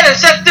turned their head and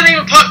Seth didn't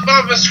even pop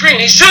on the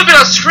screen. He should have been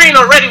on screen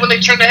already when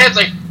they turned their heads.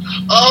 Like,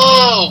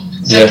 oh,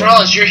 Seth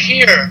Rollins, you're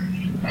here.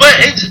 But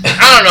I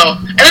don't know.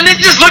 And then they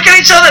just look at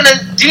each other, and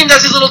then Dean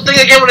does his little thing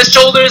again with his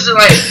shoulders, and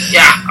like,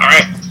 yeah, all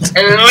right.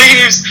 And then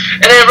leaves,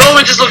 and then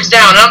Roman just looks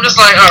down, and I'm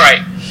just like, all right.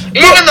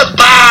 Even the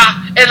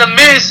Bar and the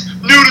Miz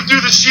knew to do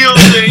the Shield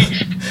thing,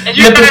 and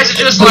you guys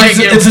are just like,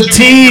 it's a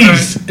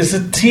tease. It's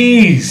a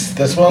tease.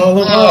 That's what all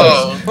it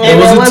was. It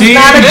was a tease.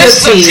 Not a good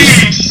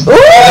tease. Ooh!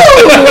 All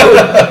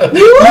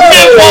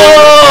right,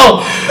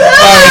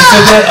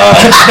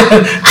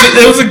 so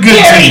it was a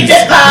good tease.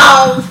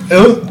 It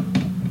was,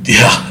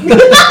 yeah.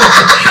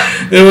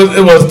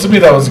 It was to me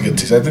that was a good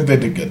tease. I think they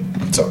did good.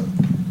 So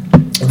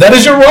that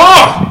is your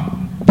Raw.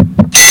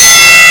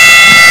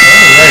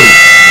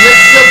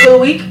 Let's look for a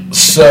week.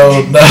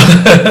 So no,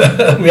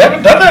 we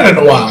haven't done that in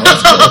a while.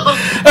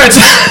 All right,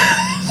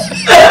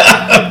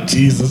 so,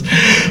 Jesus.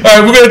 All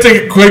right, we're gonna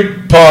take a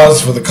quick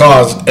pause for the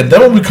cause, and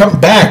then when we come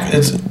back,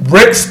 it's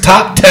Rick's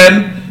top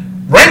 10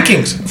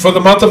 rankings for the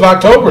month of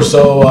October.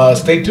 So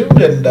stay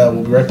tuned, and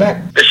we'll be right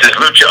back. This is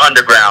Lucha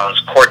Underground's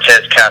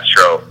Cortez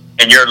Castro,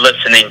 and you're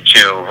listening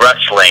to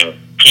Wrestling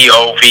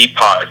POV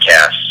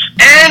Podcast.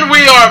 And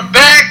we are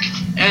back.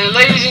 And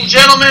ladies and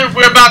gentlemen,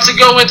 we're about to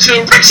go into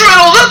Rick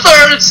Serrano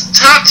III's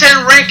top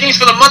 10 rankings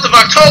for the month of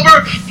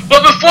October.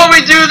 But before we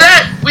do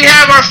that, we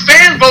have our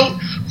fan vote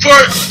for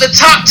the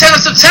top 10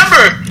 of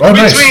September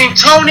between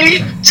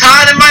Tony,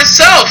 Todd, and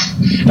myself.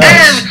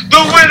 And the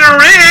winner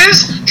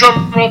is,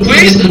 drum roll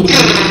please,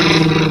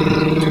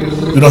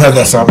 we don't have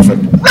that sound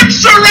effect. Rick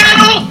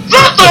Serrano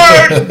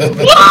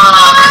III.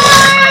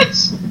 What?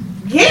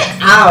 Get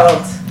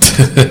out.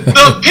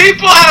 The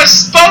people have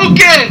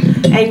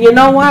spoken. And you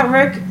know what,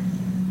 Rick?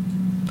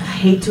 I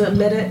hate to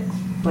admit it,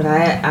 but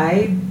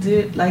I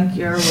did like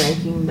your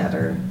ranking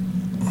better.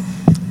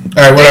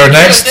 All right, whatever.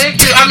 Next.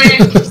 Thank you. I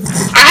mean,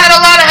 I had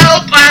a lot of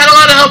help.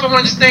 I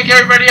want to just thank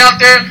everybody out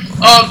there.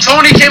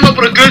 Tony came up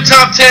with a good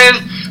top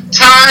 10.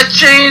 Ty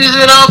changed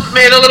it up,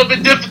 made it a little bit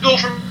difficult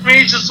for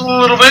me, just a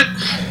little bit.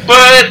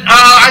 But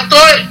I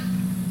thought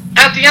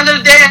at the end of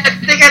the day, I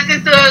think I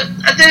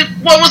did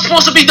what was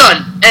supposed to be done.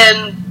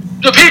 And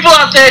the people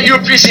out there, you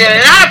appreciate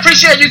it. And I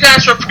appreciate you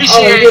guys for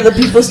appreciating. Oh, you're the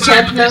people's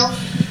champ now?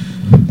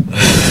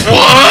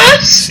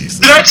 What?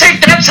 Did I take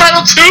that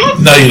title too?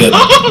 No, you didn't.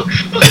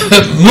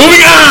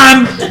 Moving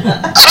on.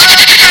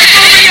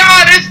 Moving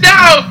on. It's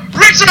now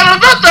Rick's on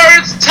the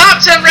Third's top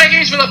 10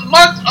 rankings for the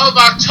month of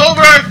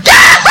October.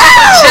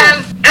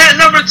 At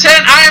number 10,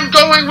 I am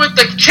going with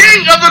the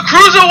king of the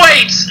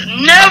cruiserweights,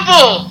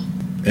 Neville.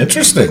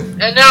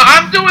 Interesting. And now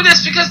I'm doing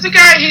this because the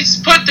guy,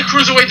 he's put the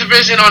cruiserweight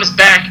division on his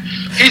back.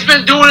 He's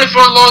been doing it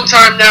for a long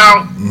time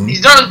now. He's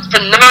done it for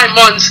 9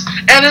 months.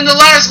 And in the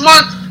last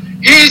month,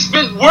 he's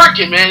been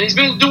working, man. He's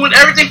been doing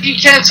everything he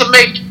can to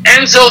make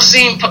Enzo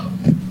seem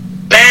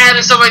bad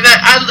and stuff like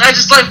that. I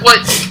just like what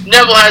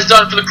Neville has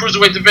done for the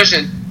cruiserweight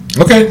division.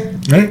 Okay.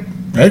 All right.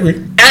 I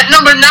agree. At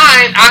number 9,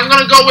 I'm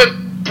going to go with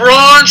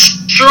Braun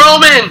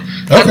Strowman.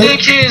 Okay. I think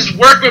his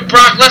work with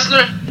Brock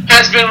Lesnar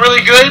has been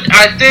really good.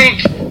 I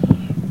think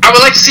I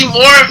would like to see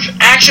more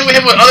action with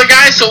him with other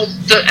guys. So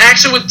the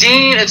action with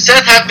Dean and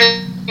Seth have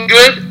been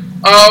good.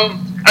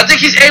 I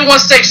think he's A1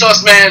 steak sauce,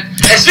 man.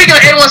 And speaking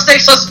of A1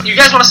 steak sauce, you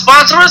guys want to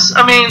sponsor us?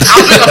 I mean,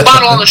 I'll drink a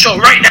bottle on the show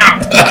right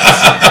now.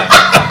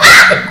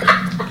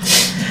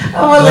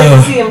 I would like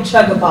to see him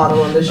chug a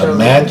bottle on the show.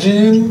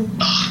 Imagine.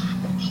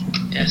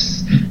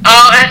 Yes.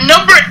 At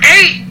number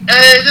 8,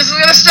 this is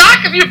gonna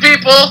shock a few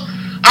people.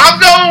 I'm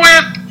going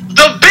with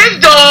the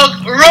big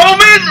dog,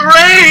 Roman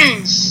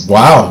Reigns.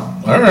 Wow.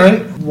 All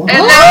right. What?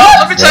 And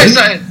now, let me tell you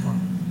something.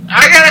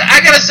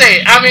 I gotta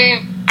say it. I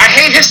mean, I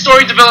hate his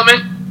story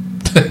development.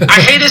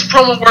 I hate his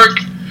promo work.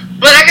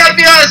 But I gotta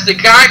be honest, the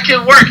guy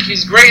can work.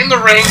 He's great in the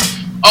ring.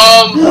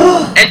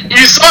 And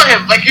you saw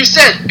him, like you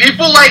said,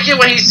 people like it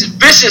when he's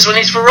vicious, when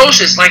he's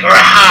ferocious, like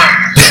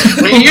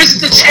rawr. When he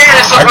uses the chant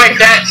and stuff like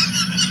that,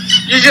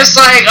 you're just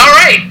like, all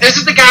right, this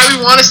is the guy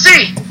we want to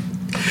see.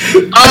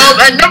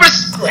 At number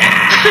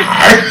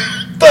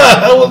The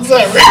hell was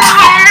that?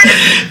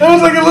 That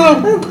was like a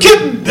little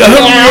kitten.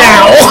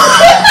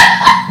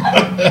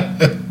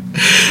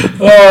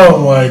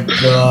 Oh my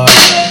god.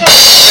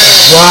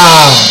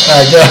 Wow. All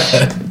right, go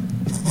ahead.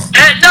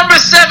 At number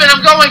 7,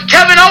 I'm going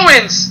Kevin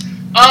Owens.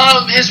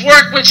 His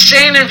work with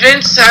Shane and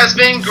Vince has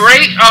been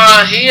great.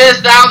 He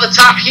is now the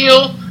top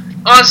heel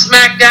on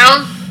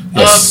SmackDown.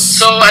 Yes.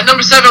 So at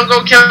number 7, I'm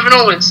going Kevin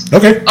Owens.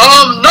 Okay.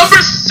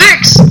 Number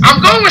 6,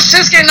 I'm going with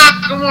Shinsuke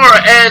Nakamura,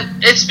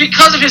 and it's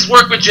because of his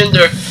work with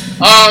Jinder.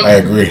 I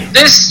agree.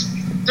 This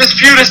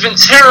feud has been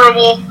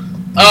terrible.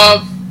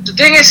 The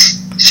thing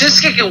is,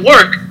 Shinsuke can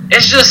work.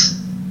 It's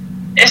just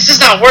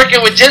not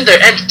working with Jinder,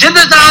 and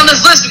Jinder's not on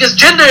this list because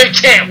Jinder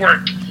can't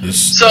work.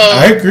 So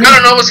I agree. I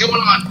don't know what's going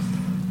on.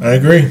 I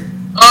agree.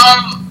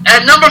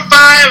 At number 5,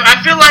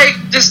 I feel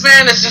like this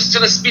man is just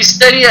gonna be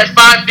steady at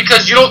 5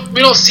 because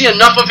we don't see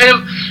enough of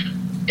him.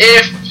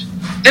 If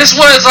this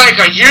was like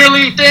a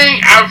yearly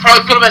thing, I would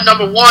probably put him at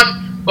number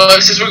 1.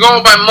 But since we're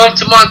going by month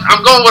to month,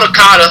 I'm going with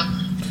Okada.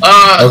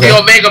 The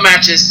Omega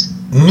matches,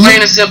 plain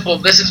and simple.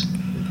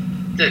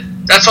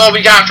 That's all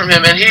we got from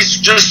him, and he's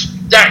just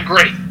that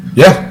great.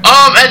 Yeah.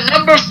 At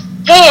number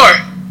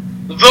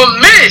 4, The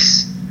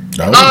Miz.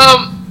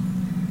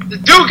 The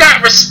dude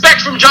got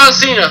respect from John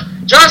Cena.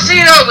 John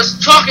Cena was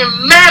talking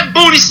mad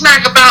booty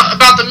smack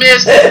about The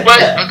Miz,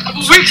 but a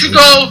couple weeks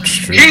ago,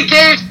 he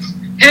gave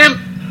him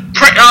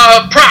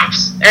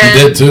props. And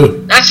he did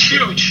too. That's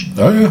huge.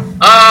 Oh yeah.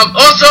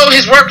 Also,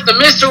 his work with The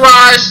Miz,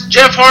 Taraj,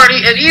 Jeff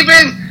Hardy, and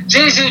even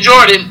Jason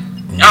Jordan,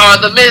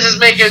 The Miz is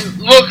making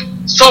look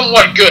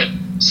somewhat good.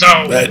 So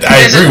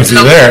I agree with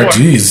you there. 4.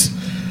 Jeez.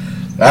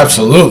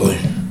 Absolutely.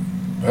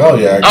 Oh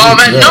yeah. I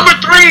agree At number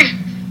 3,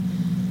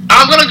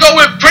 I'm gonna go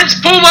with Prince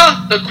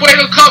Puma, the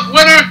Cueto Cup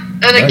winner.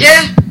 And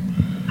again,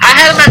 I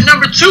had him at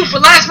number 2 for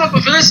last month,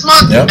 but for this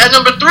month, at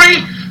number 3,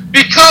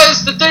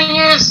 because the thing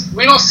is,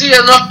 we don't see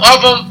enough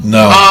of him.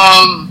 No.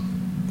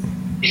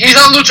 He's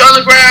on Lucha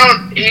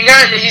Underground.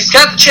 He's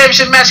got the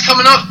championship match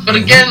coming up, but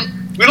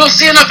again, we don't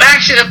see enough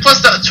action. And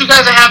plus, the 2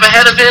 guys I have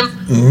ahead of him,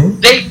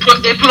 they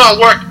put on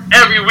work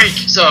every week.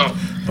 So,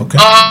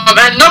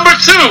 at number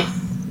 2,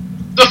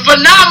 the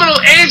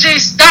phenomenal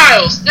AJ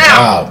Styles.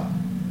 Now,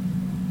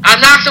 I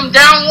knocked him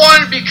down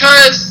 1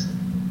 because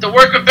the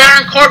work of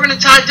Baron Corbin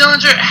and Ty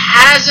Dillinger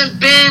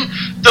hasn't been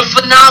the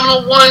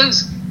phenomenal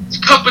one's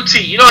cup of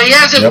tea. You know, he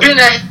hasn't been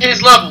at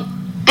his level,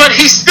 but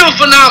he's still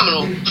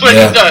phenomenal when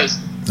he does.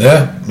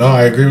 Yeah, no,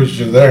 I agree with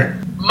you there.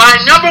 My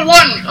number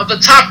 1 of the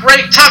top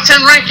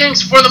 10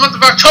 rankings for the month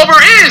of October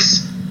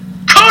is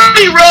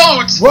Cody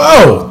Rhodes.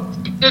 Whoa!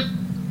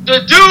 The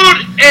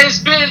dude has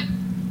been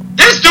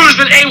This dude has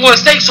been A1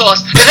 steak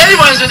sauce. If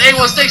anybody's been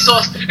A1 steak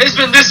sauce, it's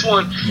been this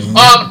one.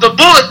 The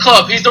Bullet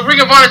Club. He's the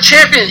Ring of Honor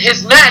champion.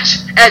 His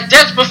match at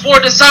Death Before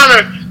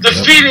Dishonor,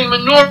 defeating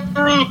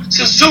Minoru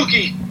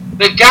Suzuki.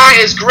 The guy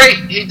is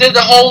great. He did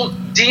the whole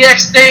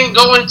DX thing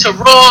going to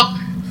Raw.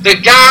 The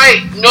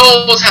guy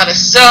knows how to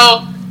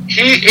sell.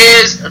 He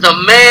is the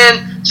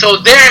man. So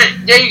there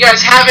you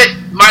guys have it.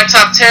 My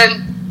top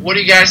 10. What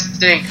do you guys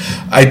think?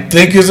 I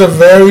think it's a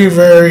very,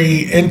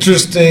 very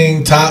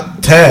interesting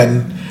top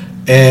 10.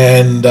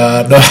 And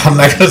no, I'm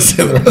not going to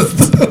say the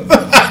rest.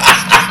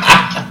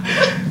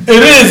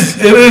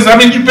 It is. I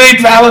mean, you made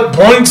valid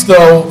points,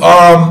 though.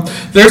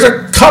 There's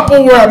a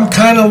couple where I'm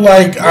kind of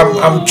like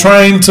I'm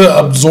trying to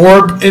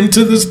absorb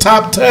into this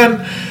top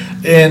 10,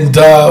 and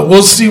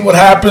we'll see what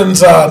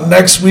happens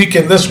next week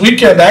and this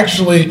weekend,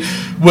 actually,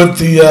 with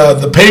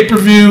the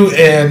pay-per-view.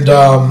 And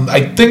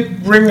I think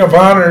Ring of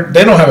Honor,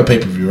 they don't have a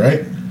pay-per-view,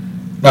 right?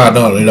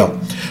 No, they don't.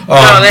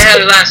 No, they had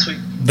it last week.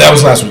 That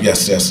was last week,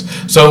 yes.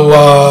 So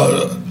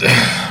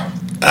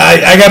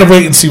I got to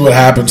wait and see what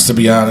happens, to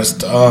be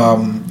honest.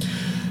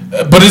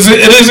 But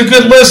it is a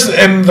good list,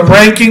 and the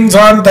rankings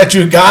on that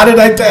you got it,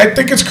 I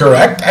think it's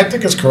correct.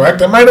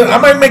 I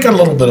might make a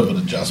little bit of an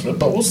adjustment,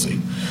 but we'll see.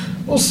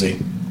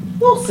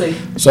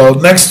 So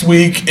next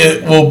week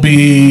it will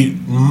be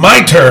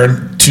my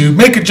turn to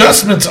make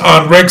adjustments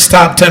on Reg's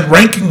top 10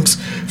 rankings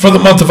for the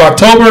month of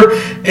October,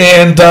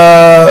 and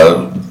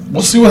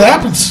we'll see what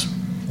happens.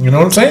 You know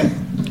what I'm saying?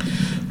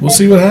 We'll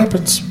see what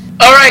happens.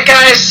 All right,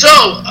 guys. So,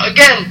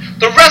 again,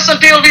 the Wrestling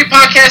POV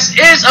podcast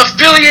is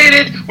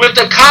affiliated with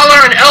the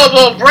Collar and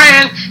Elbow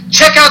brand.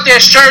 Check out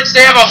their shirts.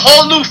 They have a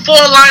whole new fall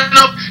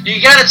lineup.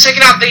 You got to check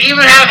it out. They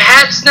even have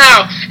hats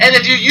now. And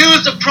if you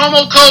use the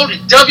promo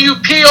code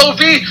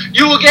WPOV,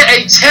 you will get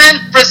a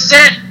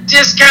 10%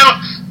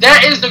 discount.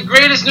 That is the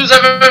greatest news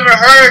I've ever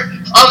heard,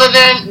 other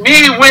than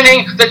me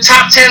winning the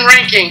top 10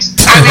 rankings.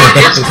 I mean,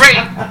 it's great.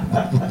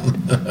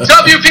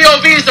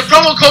 WPOV is the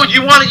promo code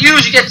you want to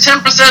use. You get 10%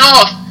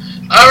 off.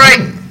 All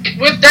right.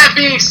 With that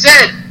being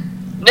said,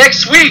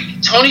 next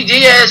week, Tony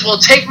Diaz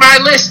will take my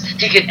list.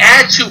 He can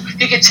add to,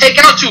 he can take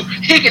out to,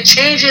 he can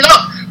change it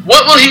up.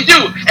 What will he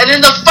do? And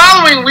then the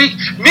following week,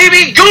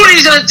 Mimi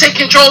Goody's going to take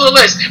control of the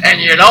list. And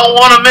you don't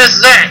want to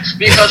miss that,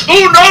 because who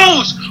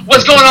knows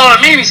what's going on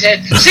in Mimi's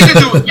head. She can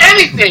do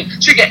anything.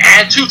 She can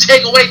add to,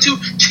 take away to,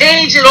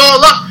 change it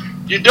all up.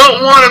 You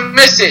don't want to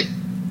miss it.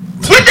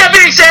 With that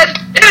being said,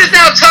 it is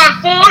now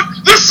time for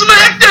the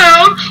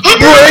SmackDown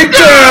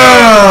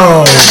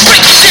Breakdown!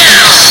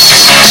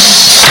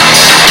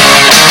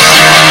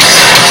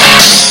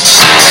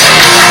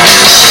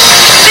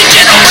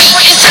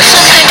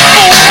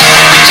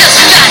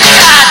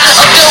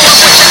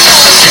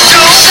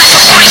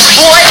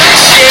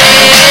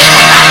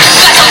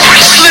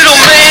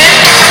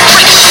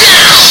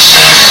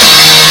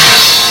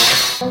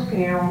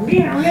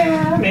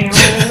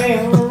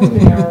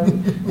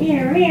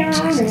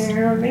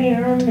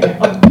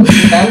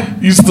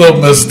 You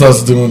still missed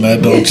us doing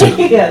that, don't you?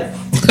 Yes.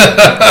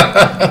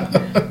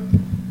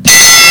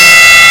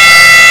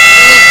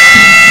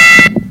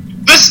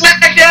 The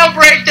SmackDown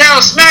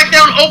Breakdown.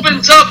 SmackDown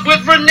opens up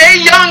with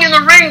Renee Young in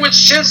the ring with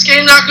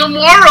Shinsuke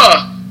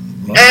Nakamura.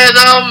 And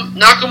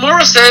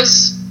Nakamura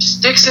says,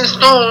 "Sticks and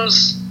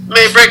stones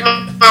may break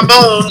my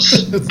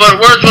bones, but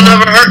words will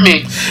never hurt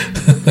me."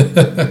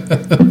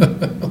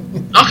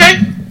 Okay.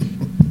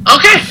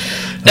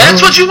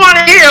 That's what you want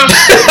to hear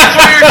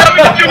for your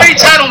WWE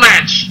title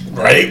match.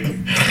 Right?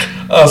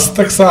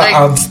 Sticks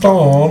and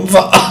stones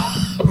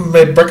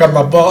may break on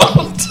my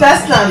bones.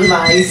 That's not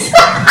nice.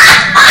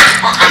 That's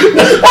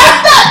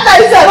not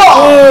nice at all.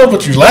 Oh,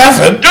 but you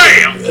laughing.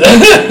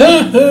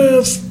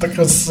 Damn.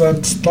 Sticks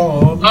and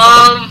stones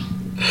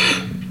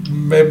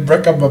may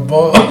break on my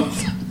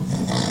bones.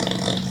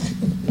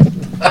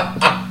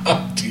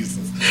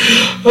 Jesus.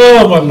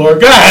 Oh, my Lord.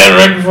 Go ahead,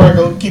 Rick, before I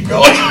go keep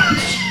going.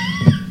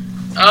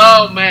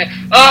 Oh, man.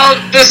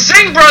 The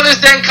Singh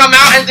brothers then come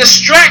out and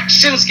distract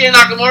Shinsuke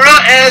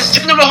Nakamura as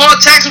Jinder Mahal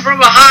attacks him from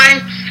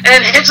behind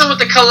and hits him with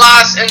the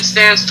Colossus and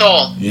stands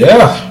tall.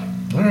 Yeah.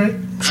 All right.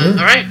 Sure.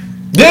 All right.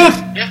 Yeah.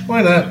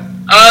 Why not?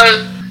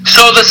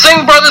 So the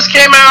Singh brothers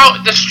came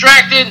out,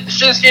 distracted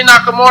Shinsuke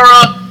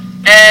Nakamura,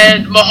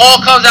 and Mahal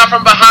comes out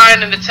from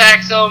behind and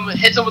attacks him,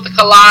 hits him with the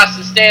Colossus,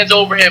 and stands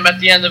over him at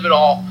the end of it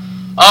all.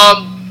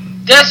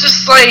 That's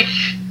just like,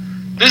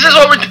 this is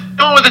what we're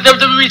doing with the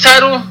WWE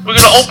title. We're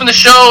gonna open the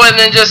show and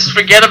then just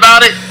forget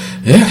about it.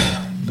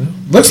 Yeah,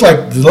 looks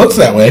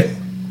that way.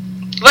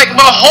 Like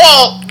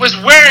Mahal was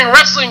wearing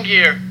wrestling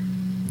gear.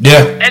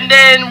 Yeah. And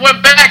then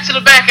went back to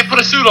the back and put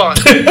a suit on.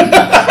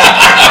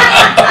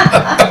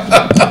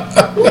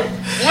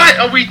 What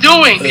are we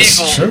doing,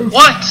 people? True.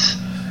 What?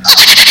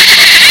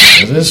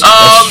 It is.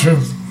 That's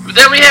true.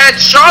 Then we had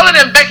Charlotte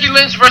and Becky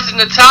Lynch versus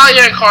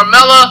Natalya and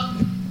Carmella.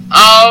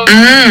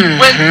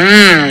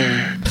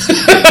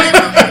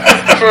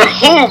 For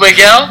who,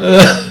 Miguel?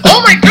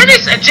 Oh my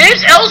goodness,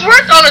 James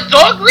Ellsworth on a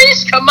dog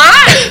leash? Come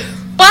on.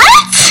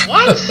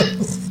 What?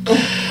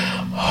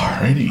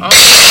 Alrighty.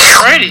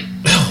 Alrighty.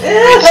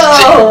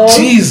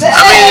 Jesus.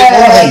 I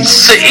mean,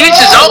 to each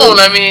his own.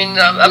 I mean,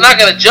 I'm not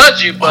gonna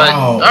judge you, but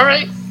all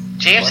right,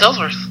 James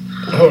Ellsworth.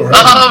 All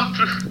right.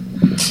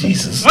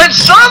 Jesus. When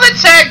Charlotte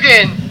tagged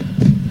in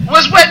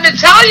was when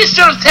Natalya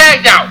should have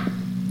tagged out.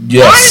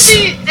 Yes. Why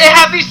did they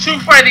have these two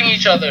fighting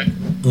each other?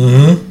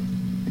 Mm-hmm.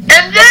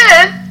 And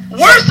then,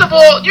 worst of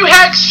all, you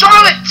had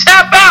Charlotte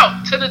tap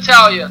out to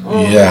Natalya.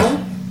 Mm-hmm. Yeah.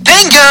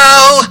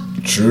 Bingo!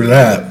 True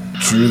that.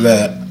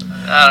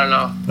 I don't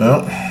know.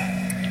 Well.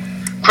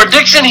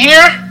 Prediction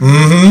here?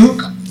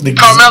 Mm-hmm.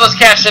 Carmella's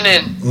cashing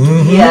in.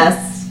 Mm-hmm.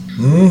 Yes.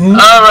 Mm-hmm.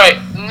 All right.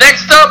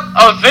 Next up,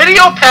 a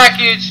video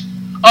package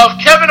of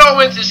Kevin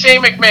Owens and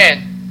Shane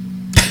McMahon.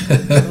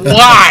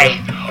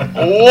 Why?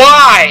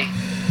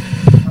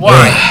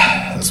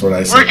 That's what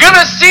I said. We're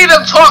gonna see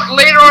them talk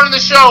later on in the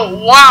show.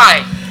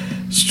 Why?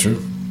 It's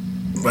true.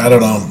 I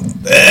don't know.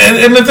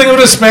 And the thing with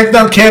it,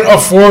 SmackDown can't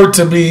afford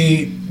to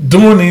be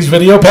doing these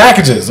video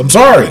packages. I'm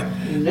sorry.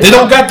 No. They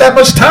don't got that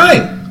much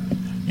time.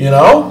 You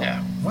know? Yeah.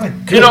 My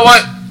goodness. You know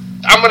what?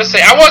 I'm gonna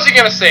say. I wasn't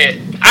gonna say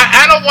it.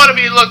 I don't want to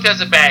be looked as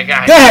a bad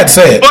guy. Go ahead,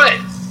 say it. But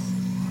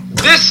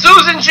this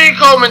Susan G.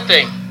 Komen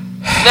thing.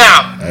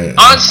 Now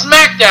on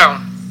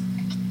SmackDown,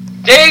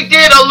 they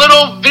did a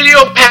little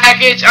video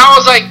package. I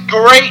was like,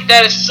 great,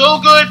 that is so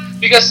good,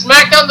 because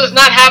SmackDown does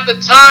not have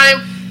the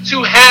time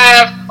to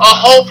have a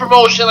whole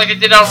promotion like they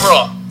did on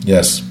Raw.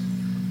 Yes.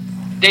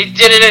 They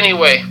did it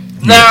anyway.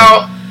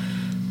 Now,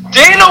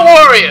 Dana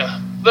Warrior,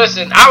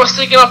 listen, I was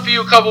sticking up for you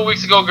a couple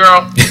weeks ago,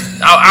 girl.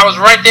 I was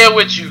right there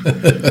with you.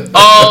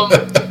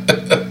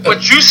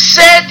 But you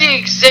said the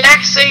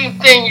exact same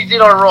thing you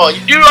did on Raw. You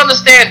do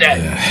understand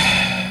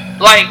that.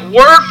 Like,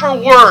 word for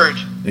word.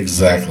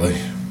 Exactly.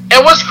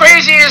 And what's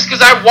crazy is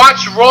because I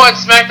watched Raw and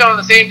SmackDown on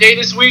the same day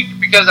this week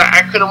because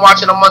I couldn't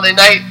watch it on Monday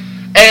night,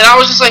 and I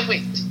was just like,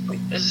 wait,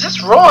 is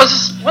this Raw? Is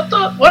this what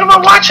am I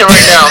watching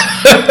right now?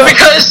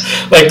 Because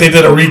like they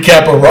did a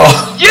recap of Raw.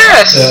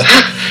 Yes, Yeah.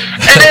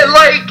 and then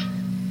like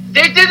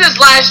they did this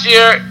last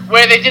year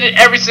where they did it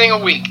every single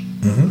week.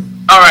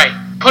 Mm-hmm. All right,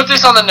 put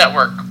this on the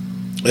network.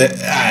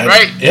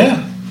 Right?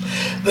 Yeah.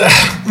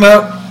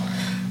 Now,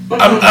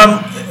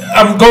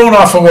 I'm going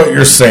off of what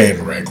you're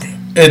saying, Rick.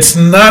 It's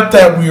not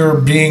that we are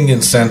being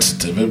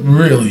insensitive. It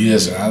really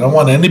isn't. I don't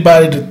want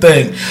anybody to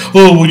think,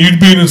 oh, well, you're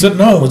being insensitive.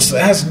 No, it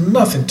has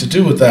nothing to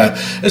do with that.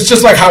 It's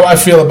just like how I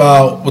feel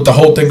about with the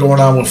whole thing going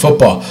on with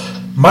football.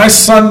 My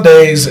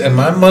Sundays and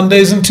my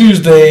Mondays and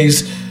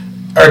Tuesdays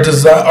are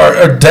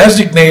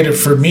designated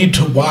for me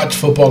to watch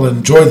football and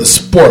enjoy the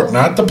sport,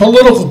 not the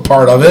political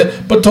part of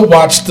it, but to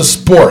watch the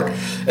sport.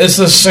 It's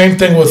the same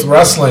thing with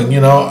wrestling. You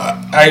know,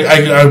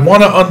 I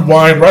want to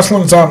unwind.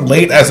 Wrestling's on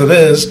late as it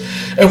is,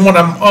 and when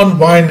I'm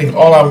unwinding,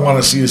 all I want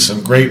to see is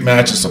some great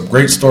matches, some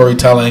great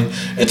storytelling.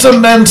 It's a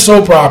men's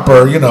soap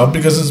opera, you know,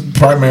 because it's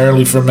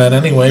primarily for men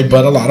anyway,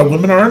 but a lot of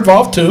women are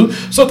involved too,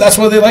 so that's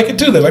why they like it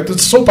too. They like the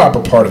soap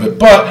opera part of it.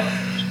 But,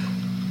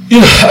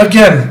 you know,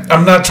 again,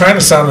 I'm not trying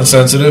to sound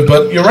insensitive,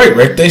 but you're right,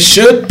 Rick. They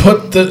should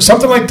put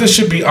something like this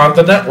should be on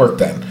the network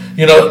then.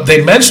 You know,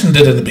 they mentioned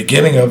it in the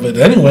beginning of it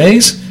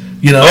anyways.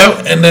 You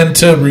know, and then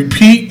to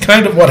repeat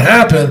kind of what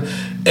happened,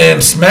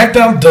 and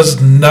SmackDown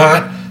does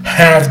not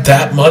have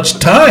that much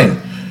time.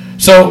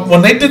 So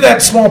when they did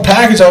that small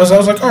package, I was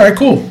like, all right,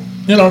 cool.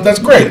 You know, that's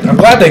great. I'm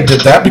glad they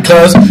did that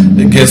because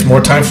it gives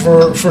more time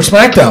for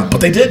SmackDown.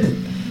 But they didn't.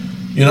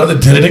 You know, they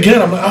did it again.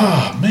 I'm like,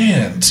 oh,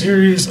 man,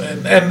 serious.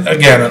 And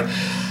again,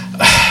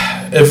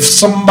 if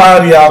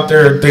somebody out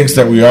there thinks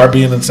that we are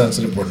being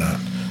insensitive, we're not.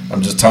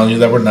 I'm just telling you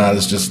that we're not.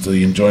 It's just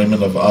the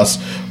enjoyment of us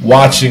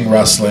watching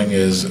wrestling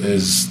is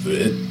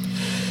it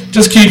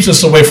just keeps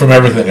us away from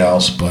everything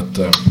else. But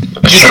you know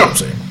what I'm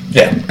saying?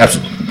 Yeah,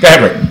 absolutely. Go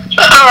ahead, Rick.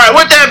 All right.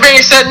 With that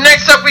being said,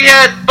 next up we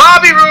had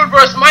Bobby Roode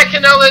versus Mike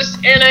Kanellis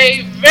in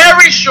a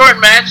very short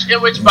match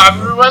in which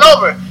Bobby Roode went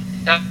over.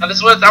 Now, this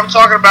is what I'm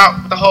talking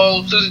about with the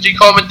whole Susan G.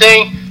 Komen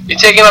thing. You're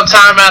taking up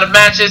time out of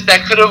matches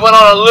that could have went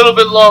on a little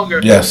bit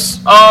longer. Yes.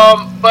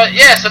 But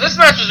yeah, so this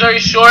match was very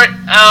short.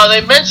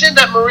 They mentioned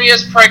that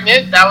Maria's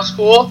pregnant. That was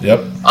cool. Yep.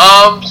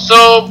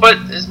 But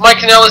is Mike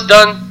Kanellis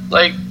done?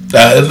 Like,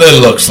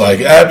 it looks like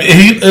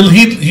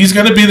he's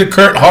going to be the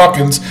Kurt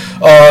Hawkins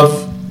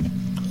of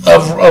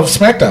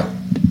SmackDown.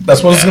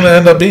 That's what it's going to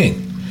end up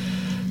being.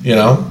 You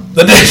know.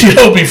 Then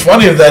it'll be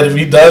funny if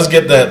he does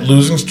get that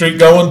losing streak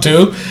going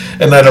too,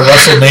 and that at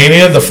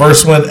WrestleMania, the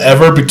first one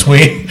ever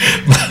between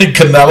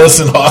Kanellis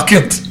and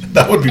Hawkins,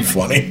 that would be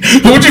funny.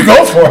 Who would you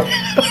go for?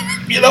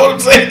 You know what I'm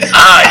saying?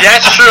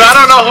 That's true. I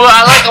don't know who.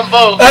 I like them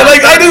both.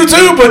 I do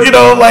too, but you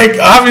know, like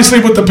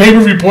obviously with the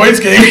pay-per-view points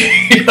game,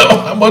 you know,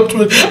 I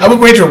would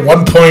wager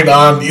 1 point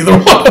on either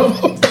one of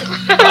them.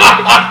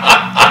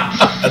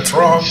 That's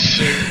wrong.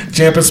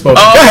 Champ has spoken.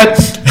 Go ahead.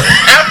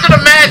 After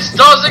the match,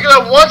 Dolph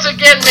Ziggler once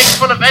again makes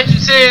fun of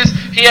entrances.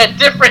 He had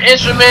different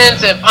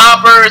instruments and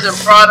poppers and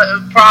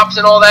props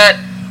and all that.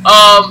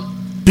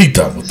 Be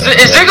done with that.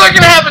 Is Ziggler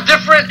going to have a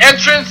different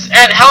entrance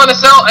at Hell in a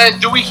Cell, and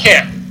do we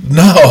care?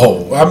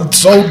 No, I'm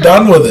so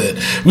done with it.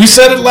 We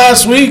said it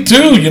last week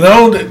too, you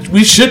know, that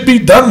we should be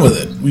done with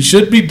it. We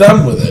should be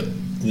done with it,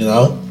 you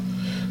know.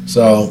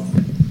 So,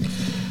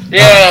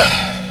 Yeah.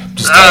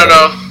 I don't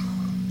know.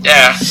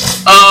 Yeah.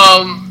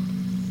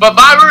 But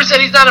Bobby Roode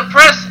said he's not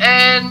impressed,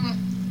 and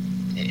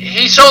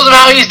he shows him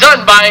how he's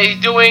done by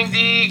doing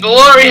the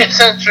glorious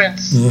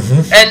entrance.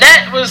 Mm-hmm. And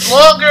that was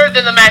longer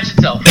than the match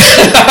itself.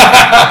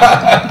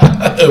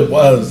 It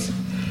was.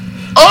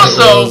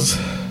 Also,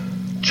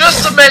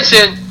 just to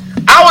mention,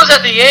 I was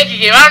at the Yankee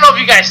game. I don't know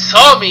if you guys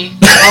saw me.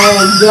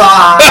 Oh,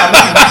 God.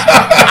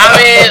 I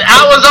mean,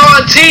 I was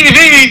on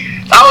TV.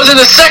 I was in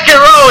the second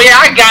row. Yeah,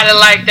 I got it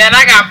like that.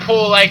 I got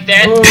pulled like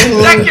that.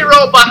 Mm-hmm. Second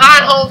row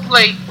behind home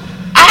plate.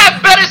 I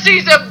had better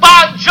seats than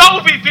Bon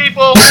Jovi,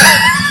 people.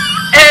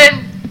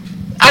 And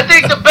I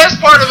think the best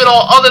part of it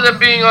all, other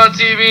than being on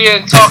TV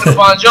and talking to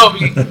Bon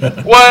Jovi,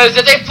 was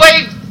that they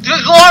played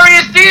the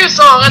glorious theme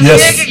song at the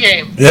Yankee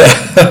game. Yeah,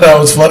 that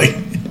was funny.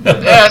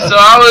 Yeah, so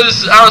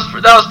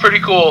that was pretty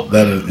cool.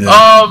 That is,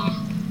 yeah.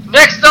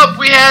 Next up,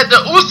 we had the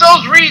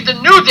Usos read the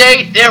New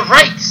Day their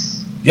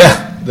rights.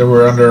 Yeah, they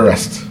were under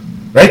arrest,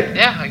 right?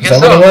 Yeah, I Is guess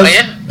that so. what it was?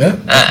 Yeah.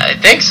 I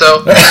think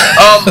so.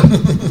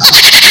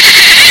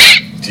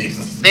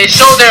 Jesus. They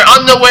showed their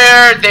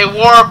underwear. They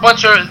wore a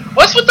bunch of...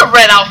 What's with the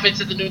red outfits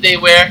that the New Day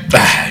wear?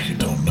 You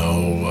don't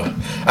know.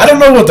 I don't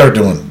know what they're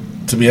doing,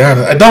 to be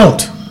honest. I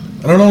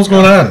don't know what's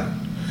going on.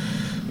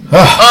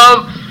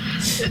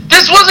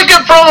 This was a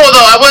good promo,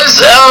 though.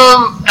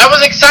 I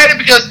was excited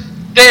because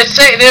they're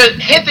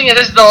hinting that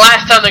this is the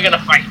last time they're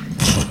gonna fight,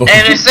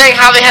 and they're saying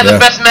how they had the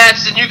best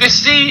match, and you can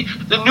see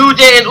the New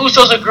Day and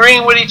Usos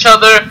agreeing with each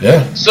other.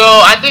 Yeah. So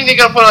I think they're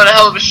gonna put on a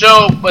hell of a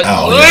show. But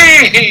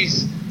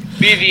please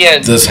be the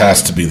end. This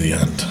has to be the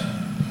end.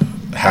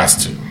 Has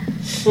to.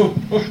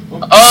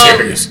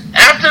 Serious.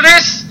 After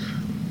this,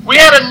 we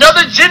had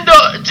another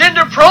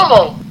gender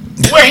promo.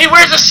 Where he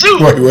wears a suit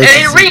and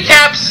he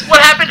recaps what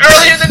happened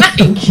earlier in the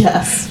night.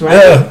 Yes, right.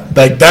 Yeah,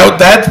 like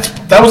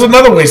that was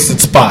another wasted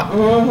spot.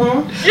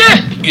 Mm-hmm. Yeah.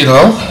 You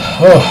know?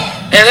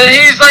 And then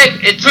he's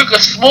like, it took a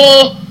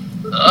small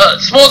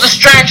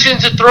distraction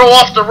to throw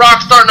off the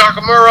Rockstar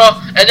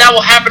Nakamura, and that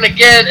will happen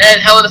again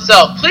at Hell in a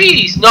Cell.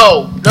 Please,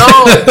 no.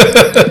 No.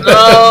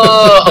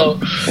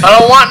 I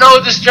don't want no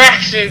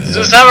distractions.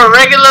 Just have a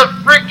regular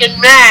freaking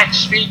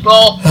match,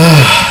 people.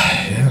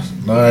 Yeah,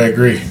 no, I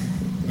agree.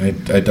 I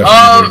definitely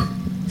agree.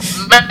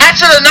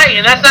 Match of the night,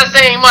 and that's not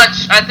saying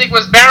much, I think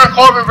was Baron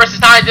Corbin versus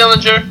Ty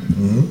Dillinger.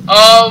 Mm-hmm.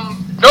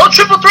 No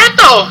triple threat,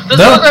 though.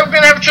 Doesn't look like we're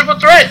going to have a triple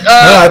threat.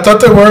 No, I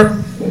thought they were.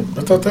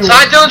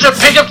 Ty Dillinger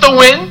picked up the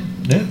win.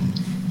 Yeah.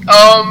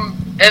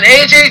 And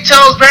AJ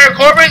tells Baron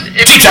Corbin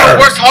if he would have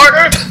worked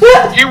harder,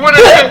 he would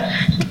have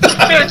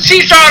been a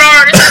cheap shot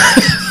artist.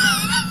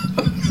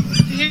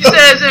 He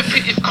says if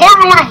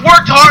Corbin would have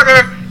worked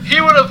harder, he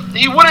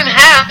wouldn't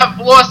have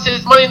lost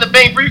his Money in the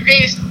Bank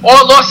briefcase, or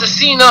lost to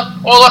Cena,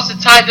 or lost to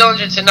Ty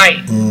Dillinger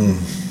tonight.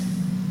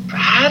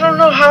 I don't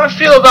know how I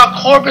feel about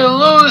Corbin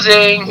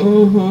losing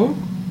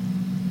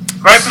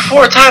right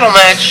before a title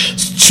match.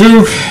 It's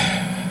true.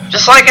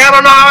 Just like I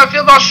don't know how I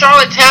feel about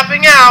Charlotte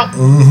tapping out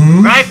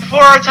right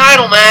before our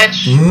title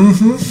match.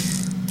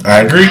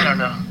 I agree. I don't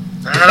know.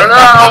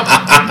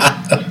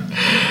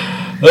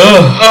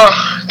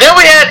 Then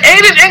we had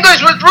Aiden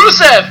English with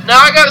Rusev. Now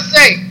I gotta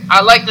say,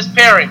 I like this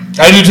pairing.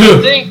 I do too.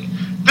 I think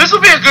this will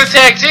be a good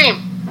tag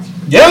team.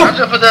 Yeah. I'm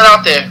gonna put that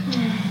out there.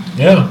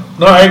 Yeah.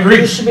 No, I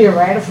agree. You should be a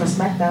writer for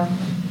SmackDown.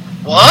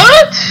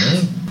 What?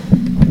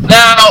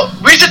 Now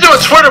we should do a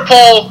Twitter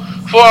poll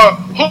for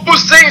who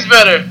sings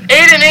better,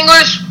 Aiden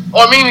English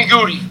or Mimi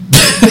Goody.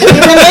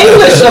 Even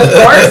English, of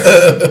course.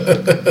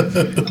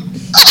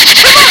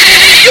 Come on,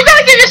 Aiden, you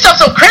gotta give yourself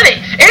some credit.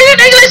 Aiden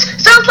English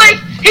sounds like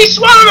he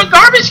swallowed a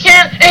garbage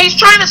can and he's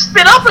trying to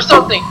spit up or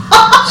something.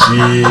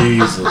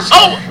 Jesus.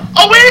 Oh,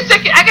 wait a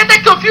second. I got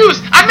that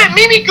confused. I meant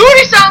Mimi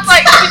Goody sounds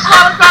like he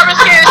swallowed a garbage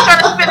can and is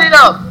trying to spit it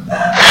up.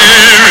 Here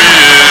he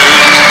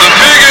is, the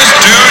biggest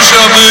douche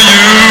of the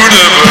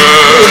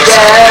universe.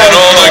 In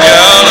all the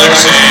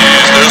galaxies,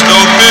 there's no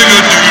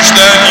bigger douche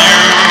than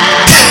you.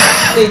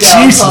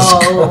 Jesus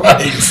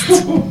Christ.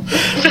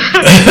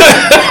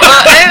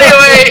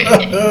 Anyway,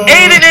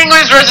 Aiden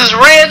English versus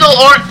Randall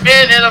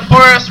Orton, and of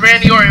course,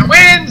 Randy Orton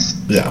wins.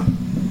 Yeah.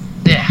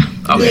 Yeah.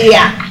 Okay.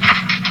 Yeah.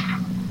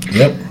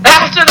 Yep.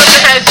 After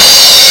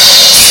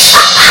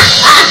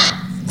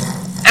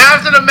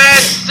the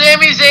match,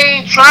 Sami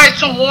Zayn tries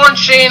to warn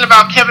Shane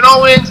about Kevin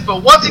Owens,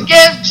 but once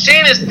again,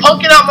 Shane is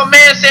punking out my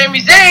man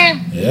Sami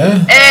Zayn.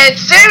 Yeah. And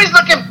Sami's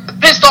looking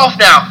pissed off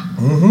now.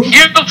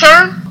 Heel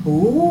turn.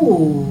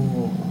 Ooh.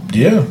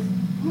 Yeah.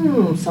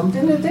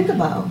 Something to think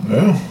about.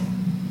 Yeah.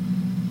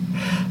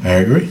 I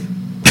agree.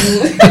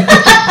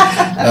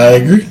 I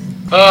agree.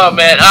 Oh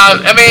man,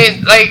 I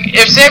mean, like,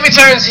 if Sami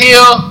turns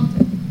heel,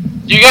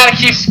 you gotta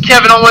keep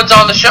Kevin Owens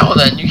on the show.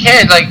 Then you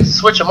can't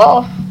switch him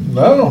off.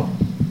 No.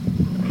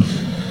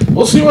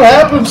 We'll see what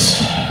happens.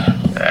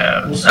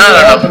 We'll see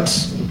what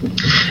happens.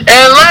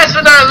 And last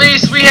but not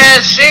least, we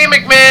had Shane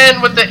McMahon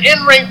with the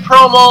in-ring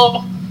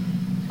promo.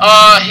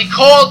 He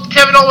called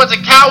Kevin Owens a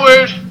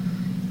coward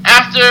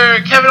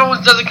after Kevin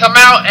Owens doesn't come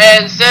out,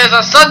 and says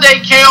on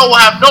Sunday KO will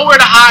have nowhere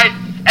to hide,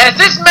 as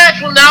this match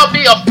will now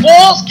be a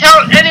Falls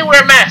Count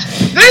Anywhere match.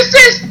 This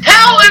is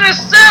Hell in a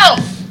Cell.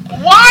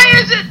 Why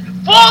is it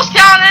Falls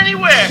Count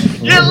Anywhere?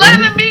 You're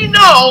letting me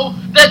know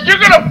that you're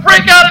gonna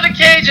break out of the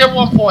cage at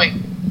one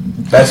point.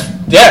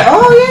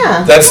 Oh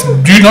yeah. That's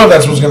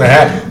what's gonna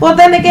happen. Well,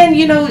 then again,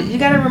 you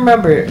gotta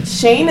remember,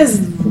 Shane is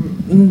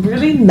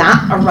really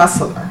not a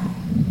wrestler.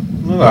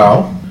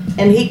 No.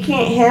 And he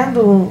can't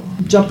handle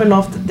jumping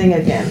off the thing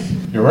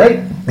again. You're right.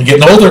 You're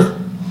getting older.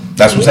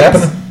 That's what's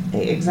happening.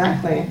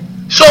 Exactly.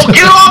 So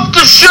get off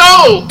the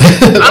show. I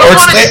don't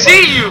want to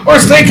see you. Or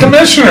stay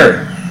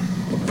commissioner.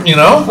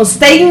 Well,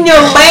 stay in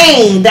your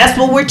lane. That's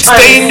what we're trying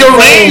to do. Stay in your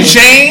lane,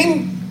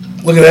 Shane.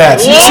 Look at that.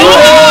 You see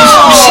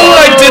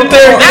what I did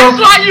there? That's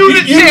why you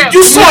the champ.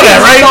 You saw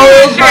that,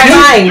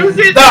 right? You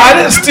did No, I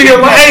didn't steal.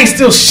 I ain't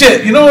steal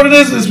shit. You know what it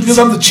is? It's because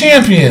I'm the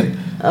champion.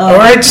 All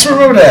right, just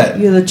remember that.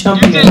 You're the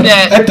champion. You did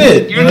that. I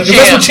did. Because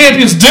that's what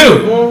champions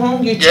do.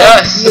 Mm-hmm.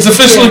 Yes. It's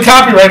officially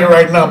copyrighted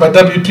right now by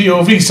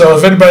WPOV. So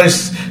if anybody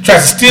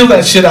tries to steal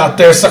that shit out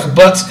there, suck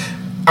butts,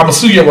 I'm gonna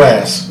sue your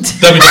ass.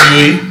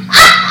 WWE.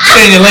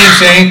 Stay in your lane,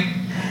 Shane.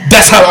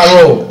 That's how I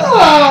roll.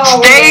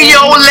 Stay in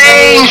your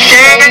lane,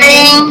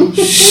 Shane.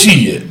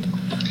 Shit.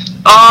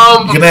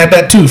 You can add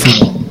that too if you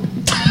want.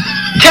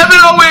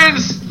 Kevin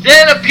Owens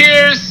then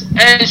appears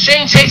and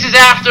Shane chases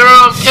after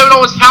him. Kevin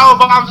Owens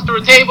powerbombs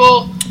through a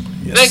table.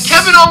 Yes. Then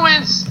Kevin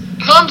Owens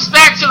comes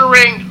back to the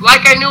ring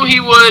like I knew he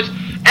would.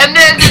 And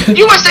then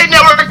USA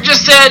Network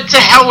just said, to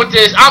hell with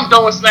this. I'm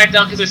done with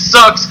SmackDown because it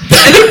sucks.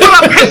 And they put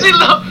up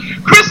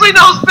Chris Lee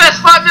knows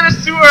best 5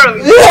 minutes too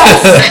early.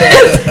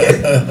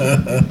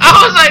 I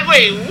was like,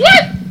 wait,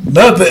 what?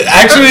 No,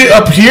 actually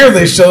up here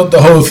they showed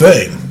the whole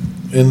thing.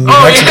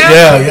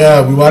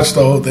 Yeah, we watched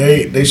the whole.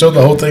 They showed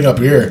the whole thing up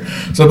here.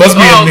 So it must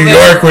be in New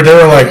York where they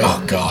were like,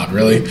 "Oh God,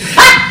 really?" Yo,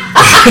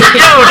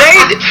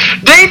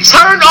 they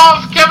turned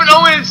off Kevin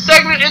Owens'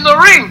 segment in the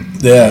ring.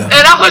 Yeah,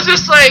 and I was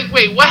just like,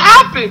 "Wait, what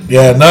happened?"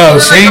 Yeah, no,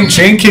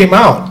 Shane came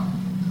out.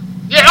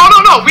 Yeah,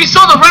 no, we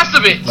saw the rest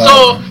of it.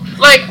 So,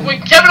 like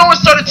when Kevin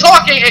Owens started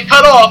talking, it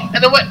cut off,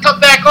 and then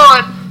cut back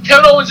on.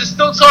 Kevin Owens is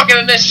still talking,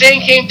 and then Shane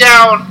came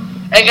down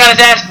and got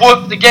his ass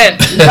whooped again.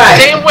 Right.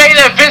 Same way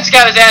that Vince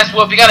got his ass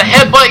whooped. He got a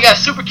headbutt, he got a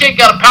super kick,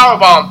 got a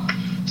powerbomb.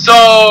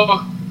 So,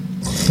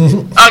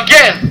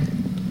 again,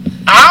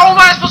 how am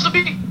I supposed to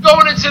be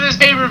going into this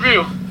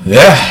pay-per-view?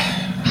 Yeah.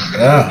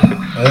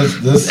 And that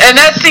was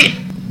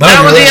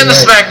the end of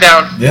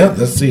SmackDown. Yeah,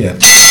 that's the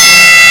end. So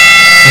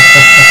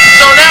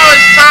now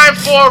it's time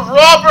for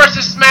Raw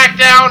versus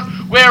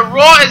SmackDown, where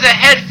Raw is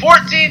ahead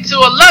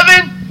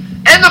 14-11.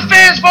 And the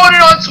fans voted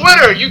on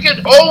Twitter. You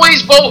can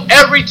always vote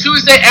every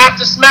Tuesday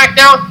after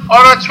SmackDown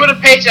on our Twitter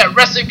page at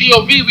Wrestling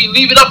POV. We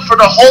leave it up for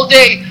the whole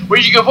day where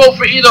you can vote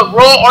for either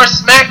Raw or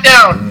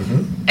SmackDown.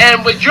 Mm-hmm.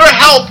 And with your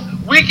help,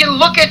 we can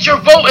look at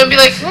your vote and be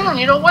like,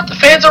 you know what? The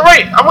fans are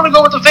right. I'm going to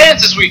go with the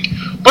fans this week.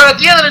 But at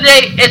the end of the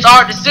day, it's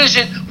our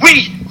decision.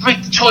 We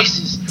make the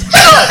choices. So,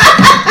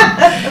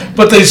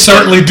 but they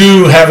certainly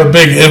do have a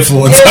big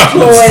influence on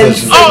the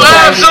decision. Oh,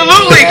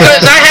 absolutely,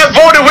 because I have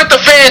voted with the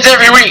fans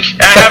every week.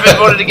 I haven't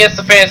voted against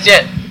the fans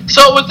yet.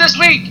 So with this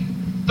week,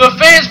 the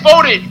fans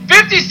voted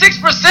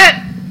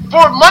 56%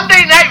 for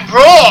Monday Night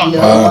Raw.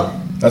 Wow,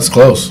 that's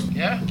close.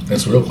 Yeah.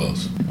 That's real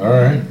close. All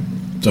right.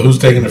 So who's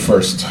taking it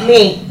first?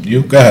 Me.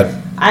 You? Go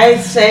ahead. I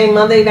say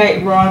Monday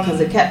Night Raw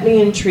because it kept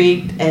me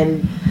intrigued,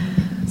 and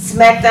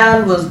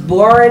SmackDown was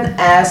boring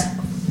as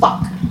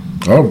fuck.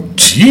 Oh,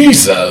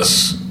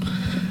 Jesus.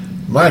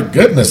 My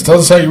goodness. Tell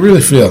us how you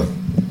really feel. All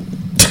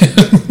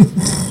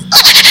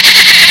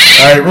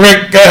right,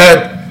 Rick, go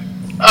ahead.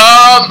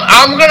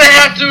 I'm going to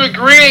have to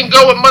agree and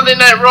go with Monday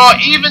Night Raw,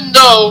 even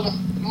though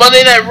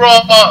Monday Night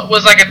Raw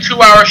was like a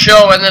 2-hour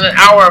show and then an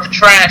hour of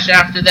trash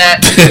after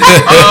that.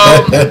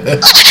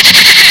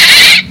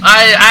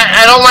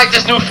 I don't like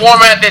this new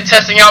format they're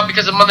testing out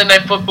because of Monday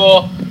Night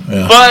Football.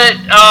 Yeah. But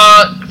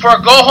for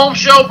a go-home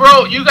show,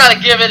 bro, you got to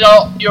give it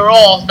your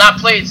all, not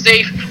play it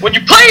safe. When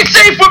you play it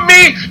safe with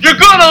me, you're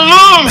going to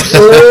lose.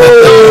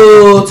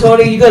 Oh,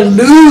 Tony, you're going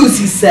to lose,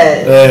 he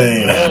said. That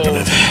ain't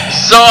happening.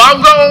 So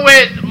I'm going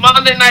with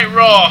Monday Night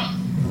Raw.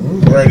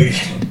 Alrighty.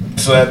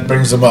 So that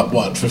brings them up,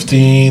 what,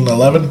 15-11?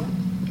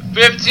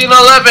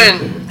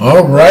 15-11.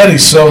 Alrighty,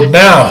 so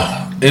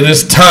now it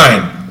is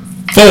time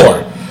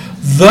for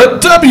the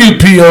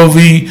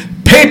WPOV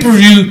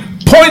pay-per-view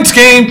points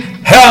game,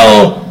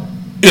 Hell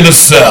in a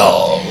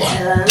Cell.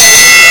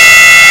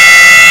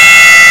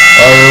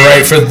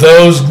 Alright, for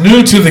those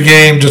new to the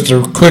game, just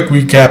a quick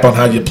recap on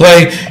how you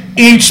play.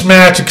 Each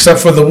match, except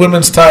for the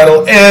women's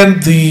title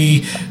and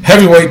the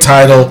heavyweight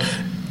title,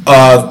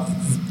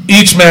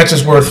 each match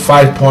is worth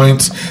 5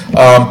 points.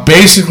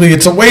 Basically,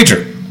 it's a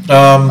wager.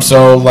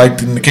 So,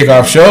 like in the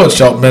kickoff show, it's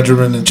Shelton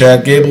Benjamin and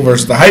Chad Gable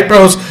versus the Hype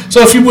Bros.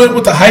 So, if you went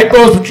with the Hype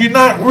Bros, but you're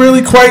not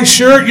really quite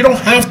sure, you don't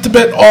have to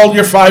bet all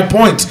your 5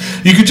 points.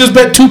 You could just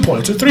bet 2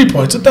 points or 3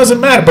 points. It doesn't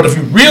matter. But if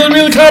you're really,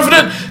 really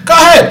confident, go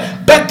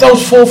ahead. Bet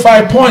those full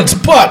 5 points.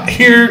 But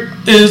here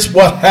is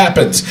what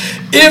happens.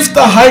 If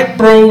the Hype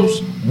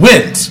Bros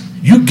wins,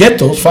 you get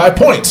those 5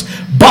 points.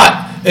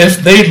 But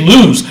if they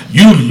lose.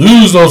 You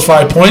lose those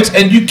 5 points,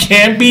 and you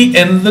can't be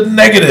in the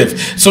negative.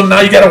 So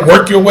now you got to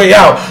work your way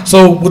out.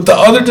 So with the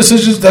other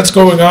decisions that's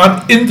going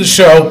on in the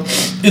show,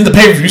 in the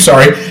pay-per-view,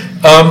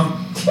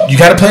 you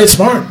got to play it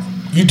smart.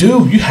 You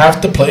do. You have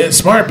to play it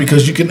smart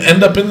because you can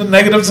end up in the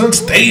negatives and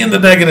stay in the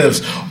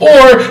negatives.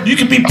 Or you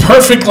can be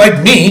perfect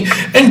like me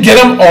and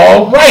get them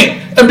all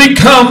right and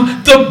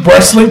become the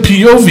Wrestling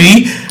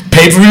POV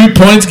pay-per-view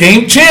points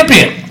game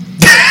champion.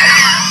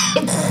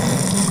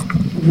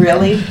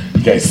 Really?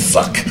 You guys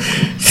suck.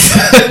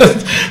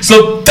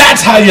 So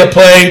that's how you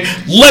play.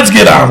 Let's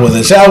get on with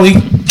it, shall we?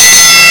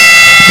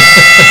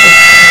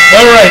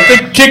 All right, the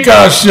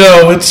kickoff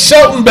show. It's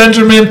Shelton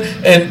Benjamin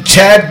and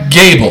Chad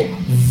Gable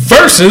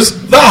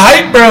versus the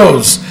Hype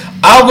Bros.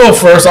 I'll go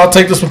first. I'll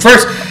take this one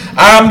first.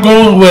 I'm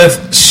going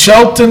with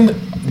Shelton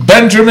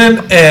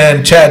Benjamin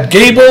and Chad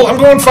Gable. I'm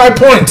going 5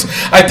 points.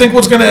 I think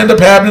what's going to end up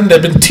happening,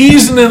 they've been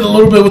teasing it a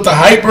little bit with the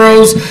Hype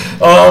Bros.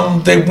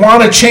 They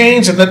want to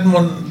change, and then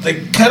when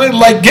they kind of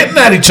like getting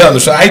at each other.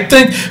 So I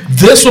think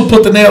this will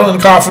put the nail in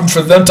the coffin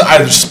for them to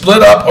either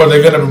split up or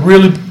they're going to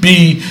really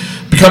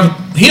become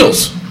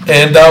heels.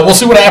 And we'll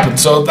see what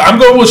happens. So I'm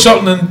going with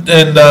Shelton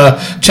and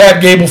Chad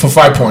Gable for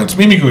 5 points.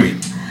 Mimi Greedy.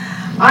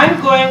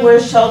 I'm going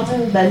with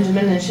Shelton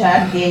Benjamin and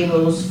Chad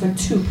Gables for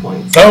 2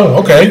 points. Oh,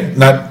 okay.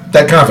 Not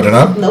that confident,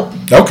 huh? Nope.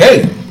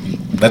 Okay.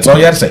 That's all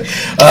you have to say.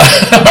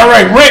 All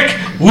right, Rick,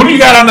 who do you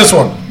got on this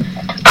one?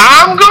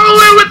 I'm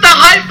going with the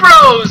Hype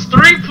Bros.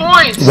 3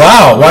 points.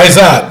 Wow, why is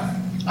that?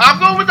 I'm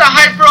going with the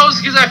Hype Bros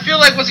because I feel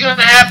like what's going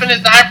to happen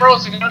is the Hype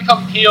Bros are going to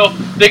come heel.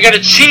 They're going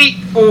to cheat.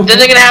 Then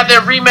they're going to have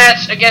their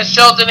rematch against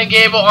Shelton and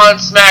Gable on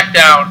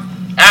SmackDown.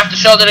 After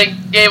Shelton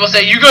and Gable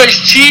say, "You guys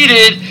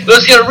cheated,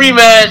 let's get a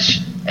rematch,"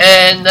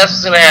 and that's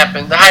what's going to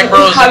happen. The Hype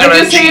Bros are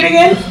going to cheat. How did they say it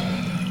again?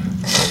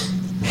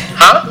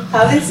 Huh?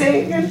 How did they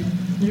say it again?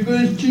 You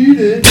guys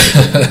cheated.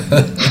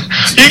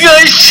 You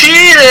guys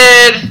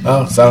cheated.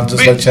 Oh, sounds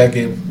just like Chad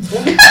Gable.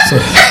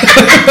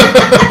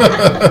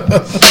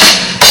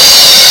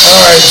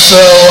 Alright, so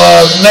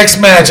next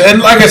match.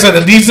 And like I said,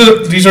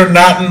 these are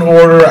not in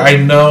order, I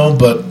know,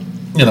 but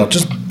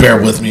just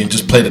bear with me and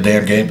just play the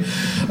damn game.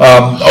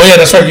 Oh yeah,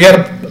 that's right. You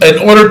gotta,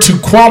 in order to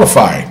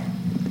qualify,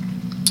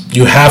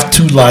 you have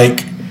to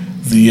like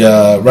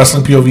the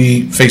Wrestling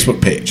POV Facebook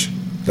page.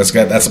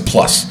 That's a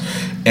plus.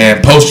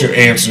 And post your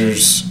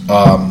answers,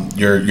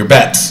 your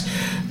bets,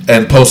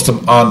 and post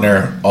them on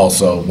there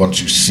also once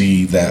you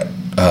see that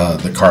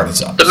the card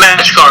is up. The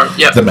match card,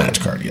 yeah. The match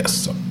card, yes.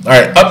 So, all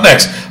right, up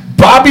next,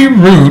 Bobby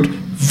Roode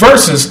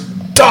versus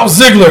Dolph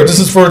Ziggler. This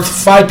is for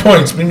 5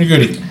 points. Mimi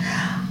Goody.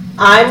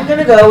 I'm going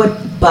to go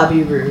with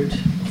Bobby Roode.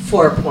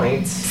 4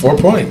 points. 4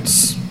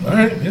 points. All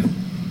right, yeah.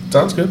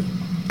 Sounds good.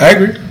 I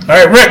agree. All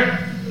right, Rick.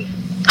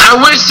 I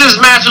wish this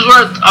match was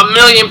worth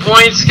 1,000,000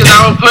 points because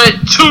I would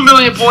put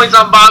 2,000,000 points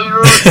on Bobby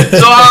Roode.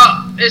 So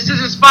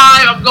since it's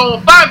 5, I'm going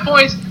with 5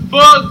 points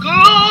for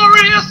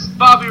glorious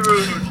Bobby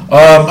Roode.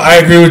 I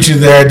agree with you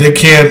there. They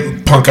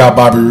can't punk out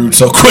Bobby Roode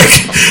so quick.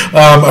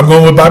 I'm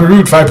going with Bobby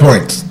Roode, 5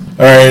 points.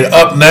 All right,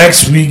 up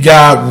next we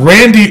got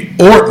Randy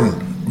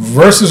Orton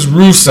versus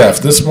Rusev.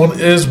 This one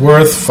is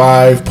worth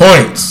 5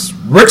 points.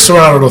 Rick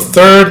Serrano the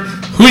third.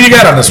 Who you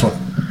got on this one?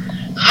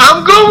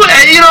 I'm going with,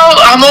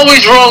 I'm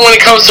always wrong when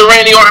it comes to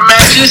Randy Orton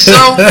matches,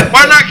 so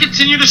why not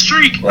continue the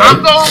streak? Right.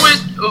 I'm going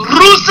with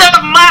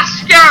Rusev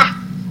Mashka,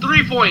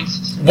 3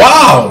 points.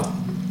 Wow.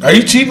 Are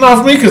you cheating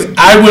off me? Because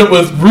I went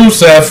with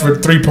Rusev for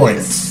 3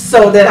 points.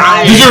 So did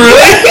I. Did you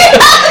really?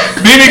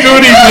 Mimi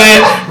Goody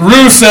said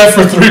Rusev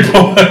for 3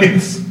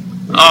 points.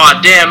 Oh,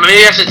 damn.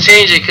 Maybe I have to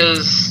change it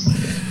because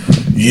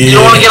you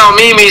don't want to get on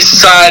Mimi's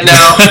side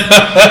now.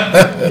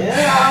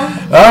 Yeah.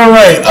 All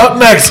right. Up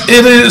next,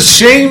 it is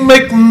Shane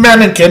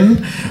McMahon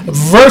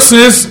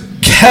versus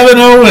Kevin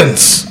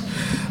Owens.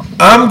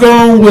 I'm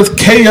going with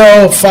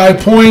KO, 5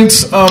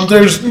 points.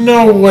 There's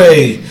no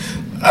way.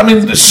 I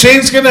mean,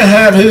 Shane's gonna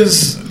have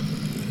his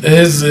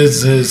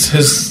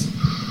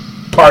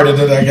part in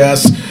it, I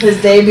guess. His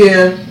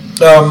debut.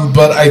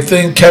 But I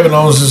think Kevin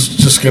Owens is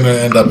just gonna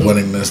end up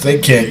winning this. They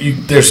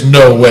can't. There's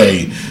no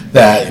way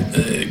that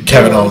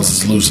Kevin Owens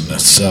is losing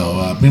this.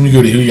 So, Mimi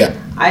Goody, who you got?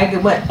 I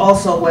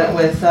also went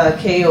with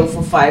KO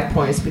for 5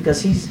 points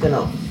because he's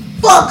gonna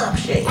fuck up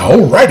Shane.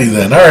 Alrighty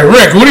then. All right,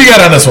 Rick, who do you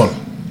got on this one?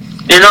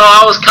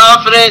 I was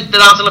confident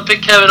that I was gonna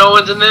pick Kevin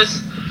Owens in this.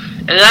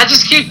 And I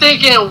just keep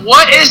thinking,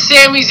 what is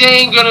Sami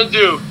Zayn going to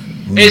do?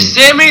 Is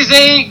Sami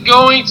Zayn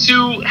going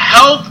to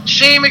help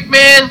Shane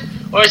McMahon,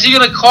 or is he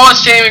going to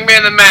cost Shane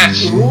McMahon the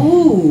match?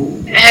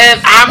 Ooh.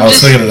 And I'm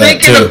just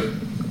thinking,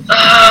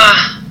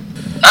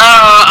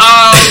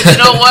 you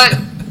know what?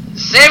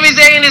 Sami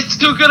Zayn is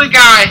too good a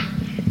guy.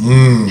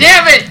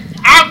 Damn it!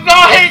 I'm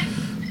going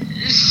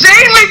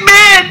Shane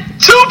McMahon,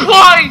 2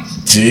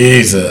 points!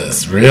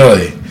 Jesus,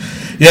 really?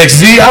 Yeah,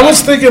 see, I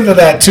was thinking of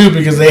that too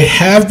because they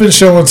have been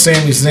showing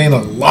Sami Zayn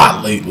a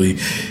lot lately.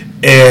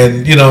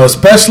 And,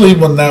 especially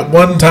when that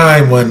one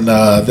time when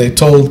they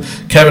told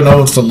Kevin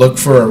Owens to look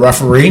for a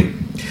referee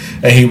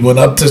and he went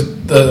up to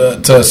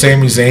to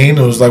Sami Zayn.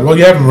 It was like, well,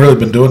 you haven't really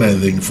been doing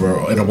anything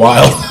in a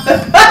while.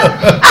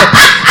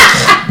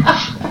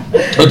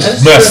 Which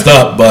is messed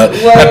up, but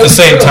at the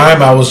same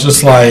time, I was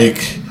just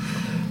like,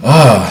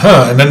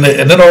 and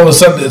then all of a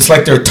sudden, it's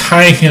like they're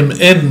tying him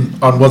in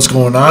on what's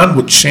going on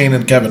with Shane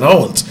and Kevin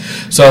Owens.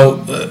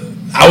 So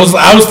I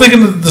was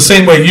thinking the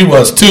same way you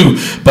was too,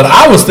 but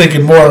I was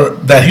thinking more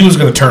that he was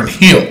going to turn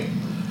heel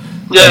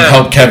and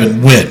help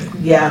Kevin win.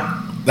 Yeah.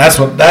 That's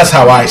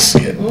how I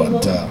see it,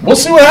 but we'll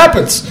see what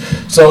happens.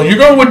 So you're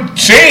going with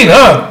Shane,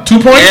 huh? 2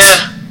 points?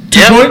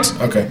 Yeah. 2 points?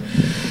 Okay.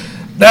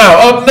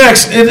 Now, up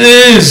next, it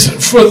is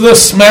for the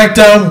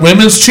SmackDown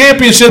Women's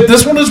Championship.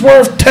 This one is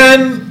worth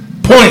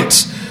 10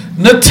 points.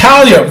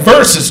 Natalya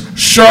versus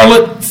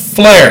Charlotte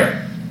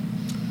Flair.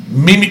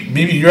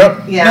 Mimi, you're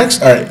up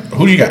next? All right,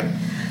 who do you got?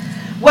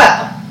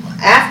 Well,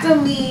 after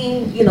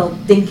me,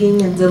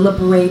 thinking and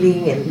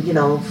deliberating and,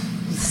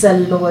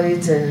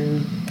 celluloids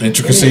and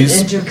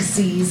Intricacies.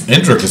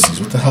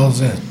 What the hell is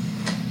that?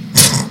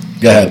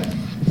 Go ahead.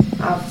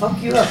 I'll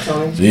fuck you up,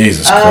 Tony.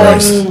 Jesus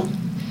Christ.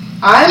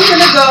 I'm going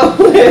to go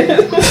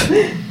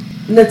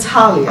with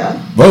Natalya.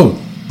 Whoa.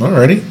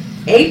 Alrighty.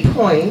 8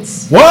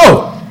 points.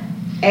 Whoa.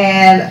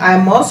 And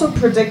I'm also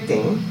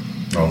predicting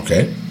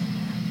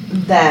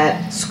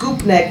that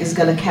Scoop Neck is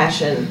going to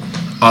cash in.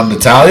 On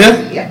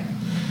Natalya? Yep.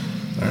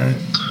 All right.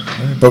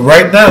 But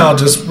right now,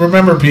 just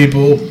remember,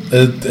 people,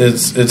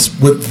 it's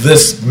with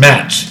this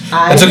match.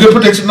 It's a good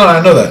prediction. No,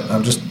 I know that.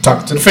 I'm just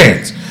talking to the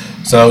fans.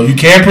 So you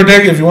can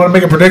predict if you want to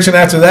make a prediction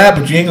after that,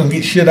 but you ain't gonna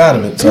get shit out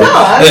of it. So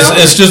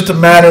it's just a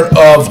matter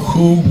of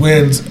who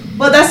wins.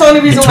 Well, that's the only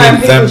reason why I'm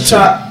picking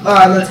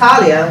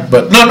Natalya.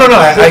 But no.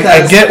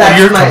 I get where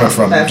you're coming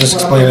from. Just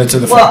explain it to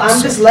the fans. Well, I'm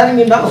just letting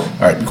you know.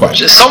 All right, be quiet.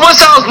 Someone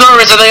sounds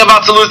nervous and they're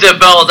about to lose their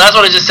belt. That's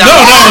what it just sounds.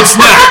 No, it's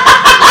not.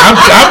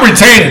 I'm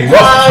retaining.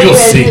 Well, you'll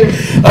see.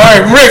 All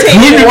right, Rick,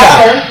 who you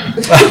got?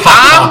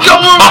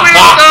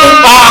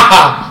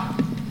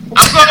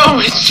 I'm going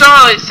with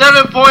Charlotte.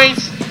 7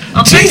 points.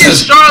 I'm picking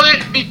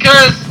Charlotte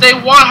because they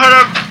want her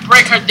to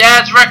break her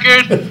dad's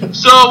record.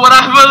 So what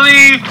I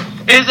believe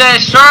is that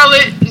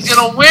Charlotte is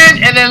gonna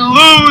win and then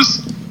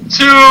lose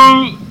to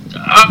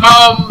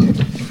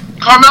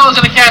Carmella's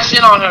gonna cash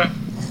in on her.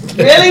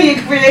 Really?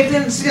 You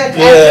predicting she's gonna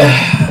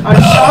cash in on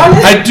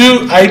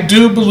Charlotte? I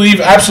do believe,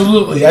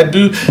 absolutely. I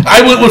do.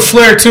 I went with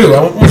Flair too.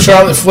 I went with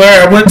Charlotte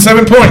Flair. I went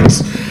 7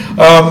 points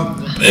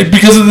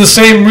because of the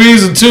same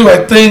reason too.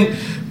 I think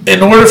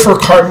in order for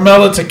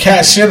Carmella to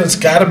cash in, it's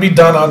got to be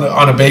done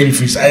on a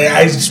babyface.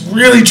 I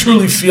really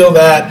truly feel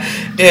that,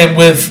 and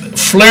with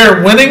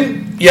Flair winning.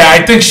 Yeah,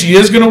 I think she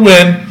is going to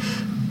win,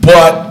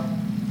 but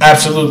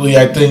absolutely,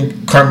 I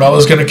think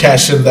Carmella's going to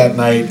cash in that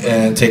night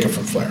and take it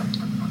from Flair.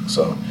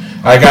 So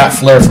I got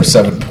Flair for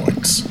 7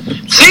 points.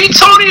 See,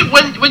 Tony,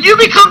 when you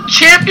become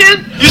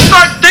champion, you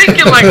start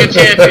thinking like a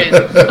champion.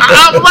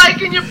 I'm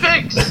liking your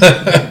picks.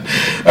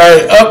 All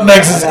right, up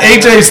next is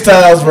AJ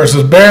Styles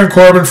versus Baron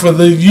Corbin for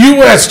the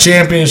U.S.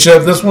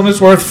 Championship. This one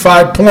is worth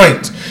 5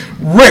 points.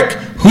 Rick,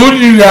 who do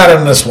you got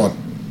in this one?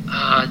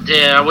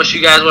 Damn, I wish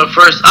you guys went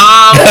first.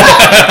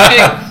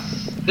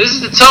 This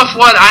is a tough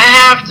one. I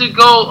have to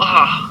go.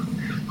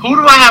 Who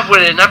do I have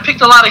winning? I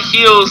picked a lot of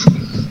heels.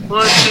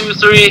 1, 2,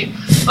 3.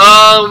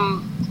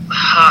 I'm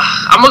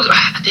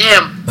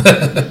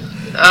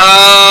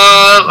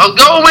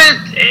going with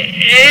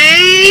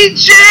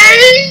AJ.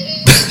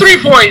 3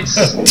 points.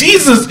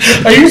 Jesus,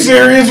 are you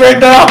serious right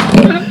now?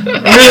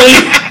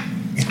 Really?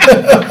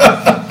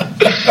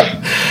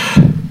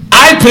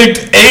 I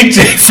picked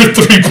AJ for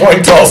 3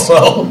 points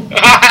also.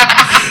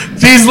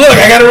 Jeez, look,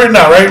 I got it written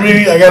down, right,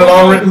 Reedy? I got it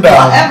all written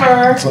down.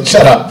 Whatever. So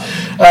shut up.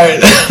 All right,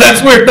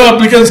 that's weird. No,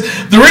 because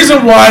the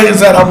reason why is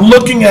that I'm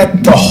looking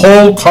at the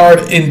whole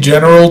card in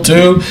general,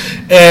 too.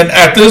 And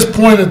at this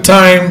point in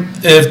time,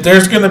 if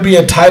there's going to be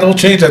a title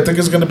change, I think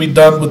it's going to be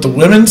done with the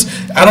women's.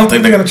 I don't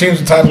think they're going to change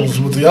the titles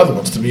with the other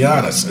ones, to be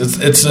honest.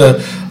 It's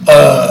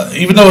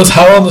even though it's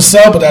Hell in the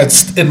Cell, but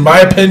that's, in my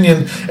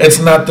opinion, it's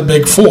not the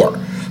Big Four.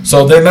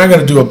 So they're not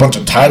going to do a bunch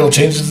of title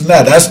changes in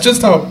that. That's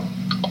just how,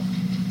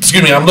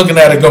 I'm looking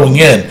at it going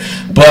in.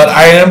 But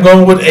I am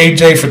going with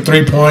AJ for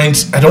 3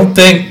 points. I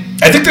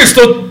think they're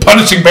still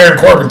punishing Baron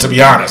Corbin, to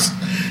be honest.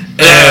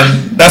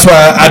 And that's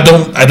why I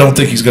don't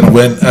think he's going to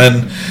win.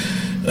 And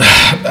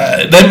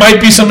there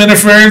might be some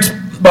interference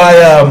by,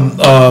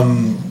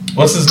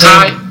 what's his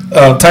name?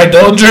 Ty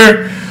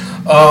Dillinger.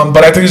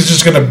 But I think it's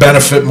just going to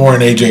benefit more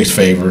in AJ's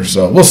favor.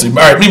 So we'll see. All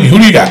right, Mimi, who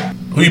do you got?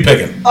 Who are you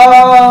picking?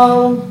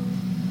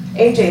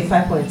 AJ,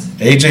 5 points.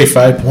 AJ,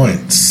 5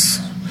 points.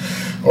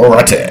 All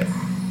right.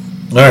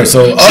 All right,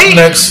 so up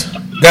next.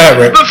 Go ahead,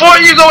 Rick. Before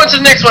you go into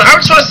the next one, I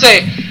just want to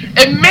say,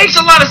 it makes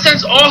a lot of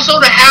sense also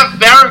to have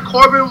Baron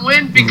Corbin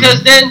win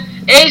because then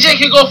AJ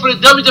can go for the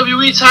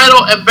WWE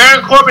title and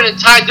Baron Corbin and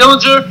Ty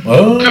Dillinger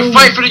can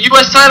fight for the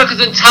U.S. title because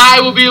then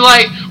Ty will be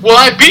like, well,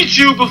 I beat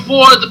you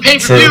before the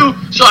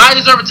pay-per-view, so I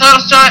deserve a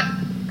title shot.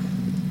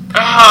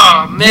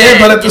 Oh, man. Yeah,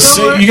 but at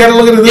you got to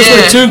look at it this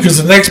way, too, because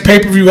the next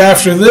pay-per-view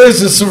after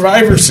this is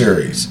Survivor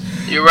Series.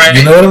 You're right.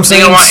 You know what I'm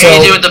saying? They're going to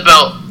want AJ with the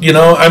belt. You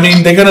know, I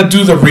mean, they're going to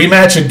do the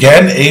rematch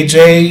again.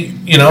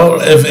 AJ, you know,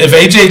 if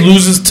AJ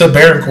loses to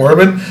Baron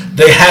Corbin,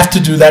 they have to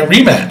do that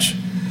rematch.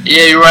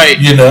 Yeah, you're right.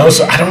 You know,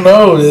 so I don't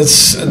know.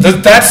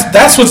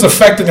 That's what's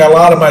affecting a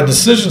lot of my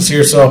decisions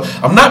here. So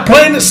I'm not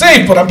playing it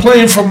safe, but I'm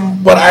playing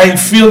from what I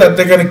feel that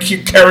they're going to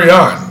carry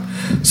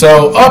on.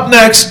 So up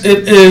next,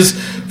 it is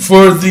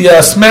for the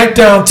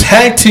SmackDown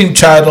Tag Team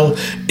title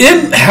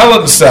in Hell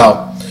in a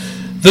Cell.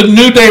 The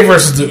New Day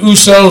versus the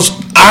Usos.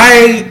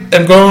 I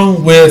am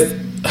going with,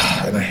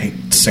 and I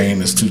hate saying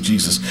this too,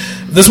 Jesus.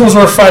 This one's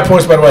worth 5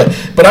 points, by the way.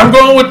 But I'm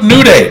going with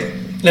New Day,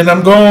 and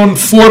I'm going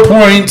 4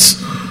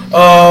 points.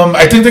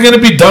 I think they're going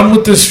to be done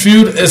with this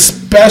feud,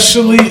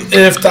 especially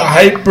if the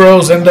Hype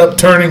Bros end up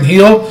turning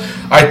heel.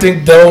 I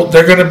think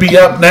they're going to be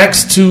up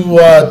next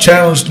to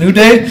challenge New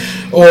Day,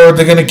 or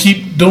they're going to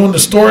keep doing the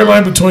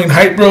storyline between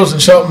Hype Bros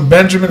and Shelton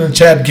Benjamin and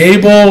Chad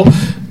Gable,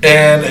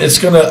 and it's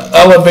going to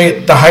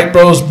elevate the Hype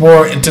Bros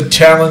more into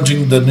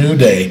challenging the New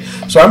Day.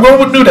 So I'm going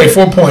with New Day,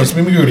 4 points.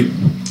 Mimi Goody.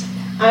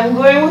 I'm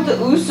going with the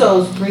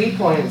Usos, 3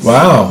 points.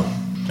 Wow.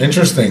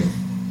 Interesting.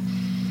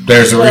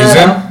 There's a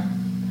reason?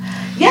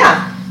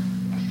 Yeah.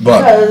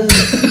 But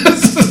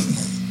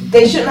because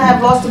they shouldn't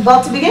have lost the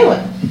belt to begin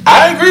with.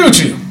 I agree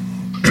with you.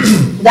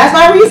 That's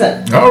my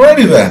reason.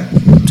 Alrighty then.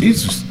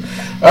 Jesus.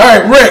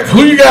 Alright, Rick,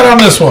 who you got on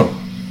this one?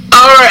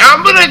 Alright,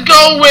 I'm going to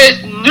go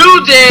with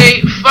New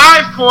Day,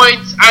 5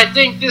 points. I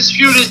think this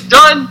feud is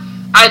done.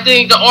 I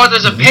think the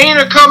Authors of Pain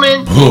are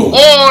coming. Ooh.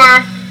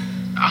 Or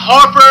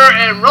Harper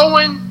and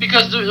Rowan,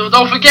 because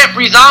don't forget,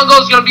 Breezango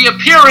is going to be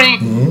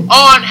appearing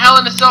on Hell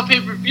in a Cell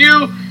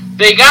pay-per-view.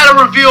 They got to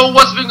reveal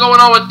what's been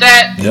going on with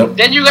that. Yep.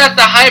 Then you got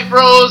the Hype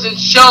Bros and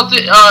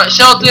Shelton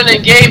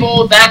and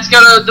Gable. That's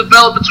going to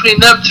develop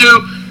between them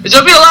two. There's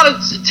going to be a lot of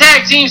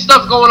tag team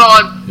stuff going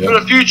on for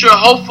the future.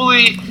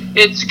 Hopefully,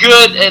 it's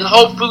good, and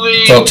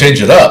hopefully They'll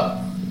change it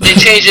up. They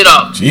change it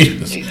up.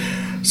 Jesus.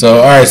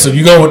 So, all right. So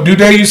you go with New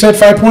Day. You said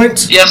 5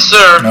 points. Yes,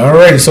 sir. All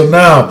right. So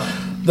now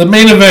the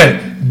main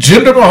event: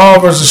 Jinder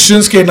Mahal versus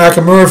Shinsuke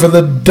Nakamura for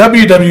the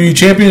WWE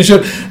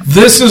Championship.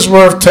 This is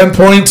worth 10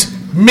 points.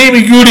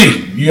 Mimi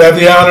Goody, you have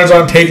the honors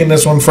on taking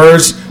this one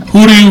first.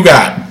 Who do you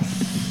got?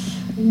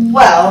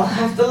 Well,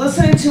 after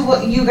listening to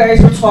what you guys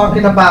were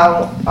talking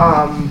about,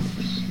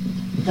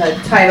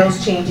 the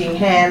titles changing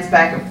hands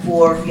back and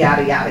forth,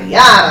 yada, yada,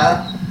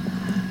 yada,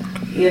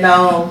 you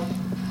know,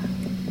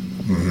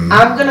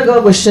 I'm going to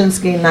go with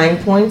Shinsuke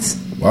 9 points.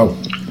 Wow.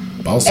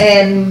 Ballsy.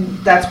 And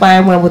that's why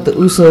I went with the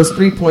Usos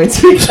 3 points,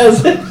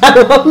 because I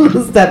don't want to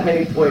lose that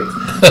many points.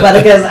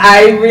 But because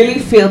I really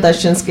feel that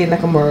Shinsuke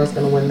Nakamura is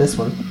going to win this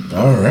one.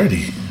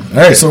 Alrighty. All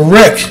right. So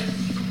Rick,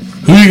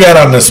 who you got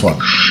on this one?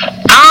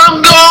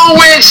 I'm going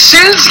with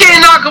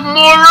Shinsuke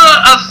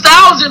Nakamura,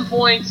 1,000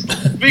 points,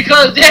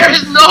 because there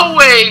is no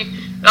way.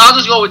 I'll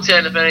just go with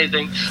 10 if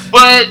anything.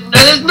 But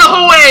there's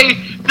no way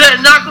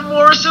that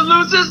Nakamura should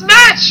lose this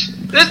match.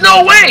 There's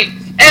no way.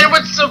 And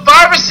with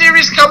Survivor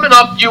Series coming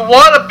up, you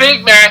want a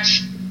big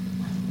match.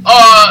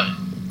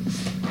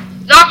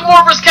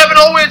 Nakamura vs. Kevin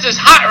Owens is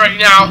hot right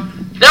now.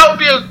 That would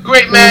be a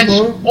great match.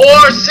 Or,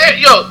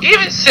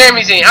 even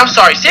Sami Zayn. I'm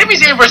sorry, Sami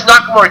Zayn versus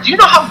Nakamura. Do you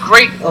know how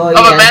great of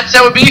a match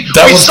that would be?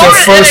 That was the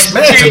first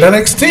match in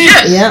NXT.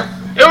 Yes. Yeah.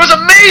 It was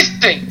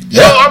amazing.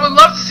 Yeah. So I would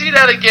love to see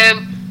that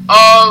again.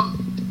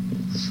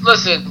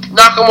 Listen,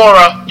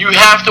 Nakamura, you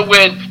have to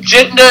win.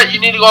 Jinder, you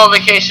need to go on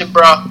vacation,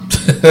 bro.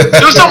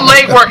 Do some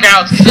leg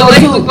workouts. Your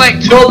legs look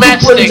like two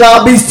matchsticks.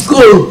 Punjabi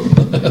school.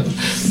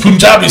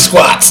 Punjabi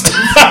squats.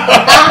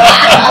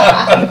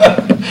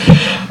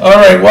 All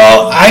right,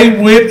 well, I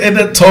went in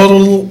a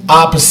total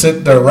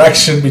opposite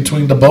direction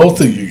between the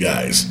both of you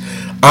guys.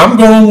 I'm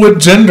going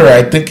with Jinder.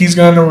 I think he's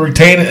going to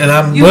retain it, and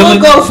I'm You willing.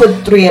 will go for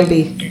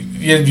 3MB.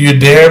 You're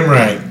damn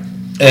right.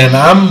 And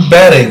I'm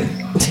betting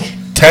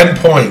 10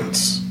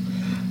 points.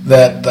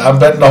 That I'm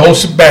betting the whole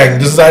shebang.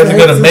 This is either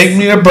going to make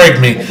me or break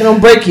me. It don't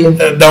break you.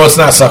 No, it's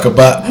not, sucker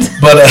butt.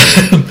 But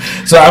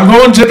so I'm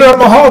going Jinder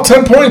Mahal,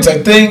 10 points. I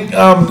think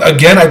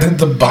again, I think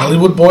the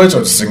Bollywood boys or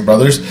the Singh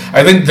brothers,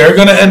 I think they're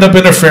going to end up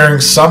interfering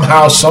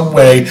somehow, some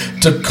way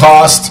to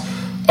cost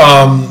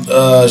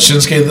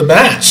Shinsuke the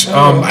match.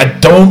 I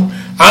don't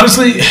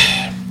honestly.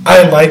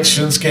 I like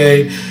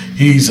Shinsuke.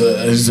 He's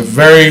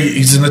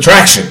an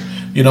attraction.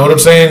 You know what I'm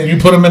saying? You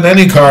put him in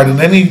any card in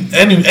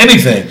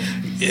anything.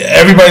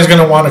 Everybody's going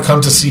to want to come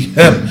to see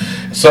him.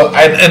 So,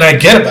 I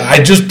get it, but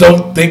I just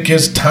don't think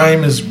his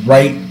time is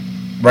right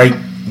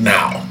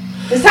now.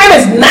 His time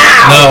is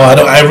now. No, I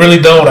don't. I really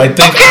don't. I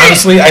think,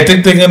 honestly, I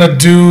think they're going to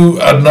do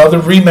another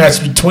rematch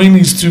between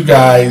these two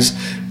guys.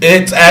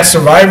 It's at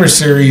Survivor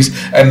Series,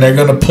 and they're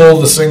going to pull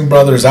the Singh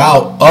brothers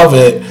out of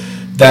it.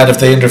 That if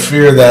they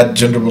interfere, that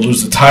Jinder will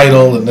lose the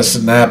title and this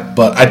and that.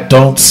 But I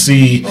don't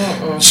see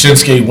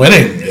Shinsuke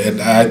winning,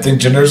 and I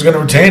think Jinder's going to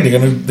retain. They're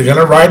going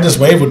to ride this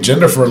wave with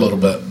Jinder for a little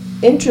bit.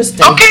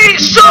 Interesting. Okay,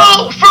 so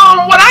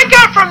from what I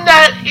got from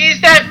that is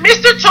that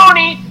Mr.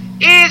 Tony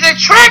is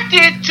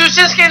attracted to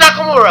Shinsuke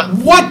Nakamura.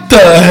 What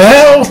the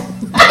hell?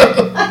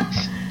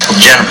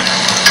 Gentlemen,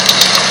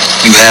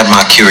 you have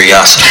my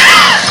curiosity.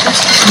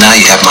 Now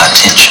you have my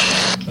attention.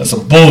 That's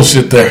some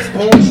bullshit there.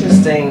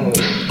 Interesting.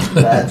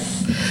 That's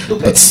stupid.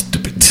 That's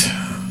stupid.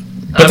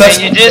 I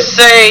mean, you just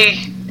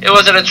say it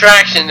was an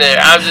attraction there.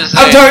 I'm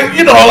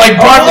talking, like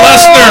Brock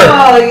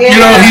Lesnar.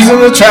 Yeah. He's an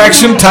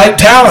attraction type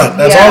talent.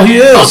 That's all he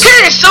is.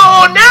 Okay, so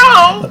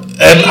now.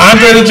 And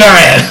Andre the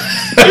Giant.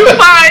 You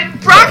find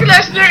Brock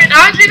Lesnar and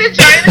Andre the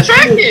Giant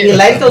attractive. You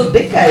like those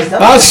big guys, don't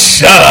Oh,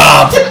 shut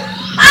up.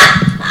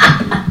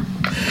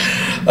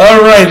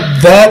 All right,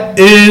 that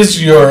is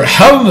your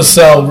Hell in a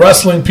Cell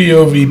Wrestling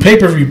POV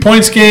pay-per-view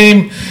points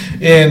game,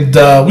 and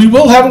we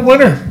will have a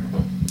winner.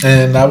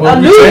 And I will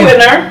a new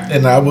winner.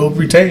 And I will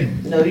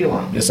retain. No, you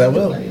won't. Yes, I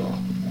will. No, you won't.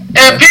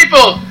 And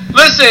people,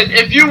 listen,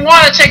 if you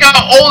want to check out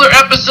older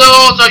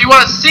episodes or you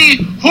want to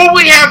see who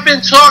we have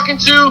been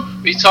talking to,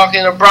 we're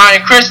talking to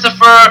Brian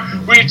Christopher,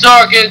 we're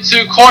talking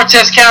to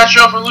Cortez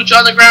Castro from Lucha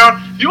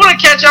Underground. If you want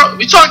to catch up,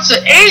 we talked to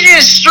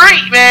Adrian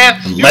Street, man.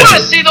 You want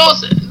to see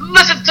those,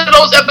 listen to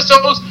those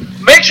episodes,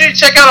 make sure you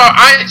check out our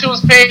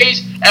iTunes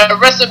page at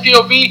Wrestling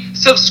POV.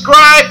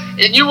 Subscribe,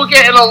 and you will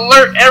get an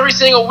alert every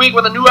single week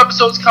when the new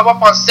episodes come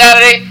up on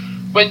Saturday,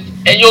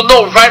 and you'll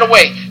know right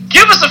away.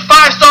 Give us a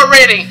 5-star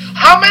rating.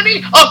 How many?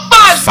 A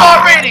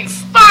 5-star rating.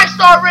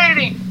 5-star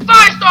rating.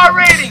 5-star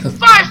rating.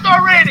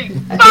 5-star rating.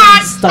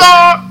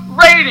 5-star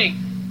rating.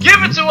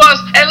 Give it to us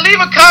and leave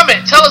a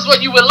comment. Tell us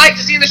what you would like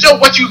to see in the show,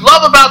 what you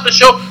love about the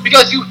show,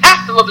 because you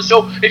have to love the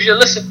show if you're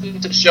listening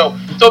to the show.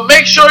 So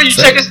make sure you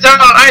check us down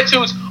on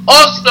iTunes.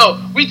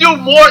 Also, we do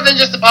more than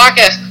just a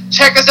podcast.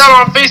 Check us out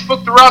on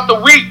Facebook throughout the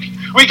week.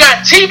 We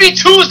got TV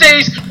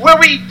Tuesdays where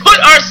we put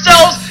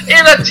ourselves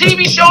in a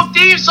TV show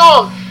theme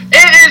song.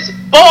 It is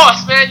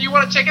boss, man. You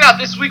want to check it out.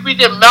 This week we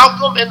did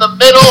Malcolm in the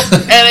Middle,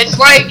 and it's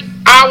like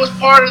I was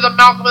part of the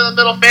Malcolm in the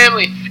Middle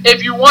family.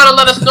 If you want to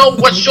let us know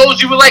what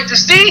shows you would like to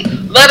see,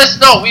 let us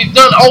know. We've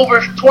done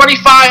over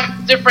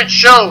 25 different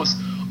shows.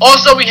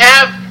 Also, we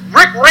have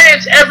Rick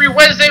Rants every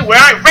Wednesday where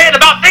I rant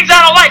about things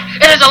I don't like,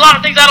 and there's a lot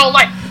of things I don't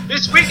like.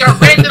 This week I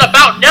ranted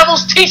about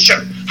Neville's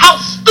t-shirt. How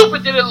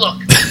stupid did it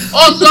look?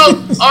 Also,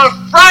 on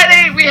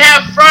Friday, we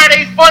have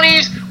Friday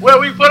Funnies, where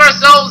we put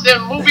ourselves in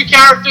movie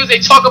characters. They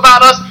talk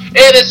about us.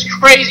 It is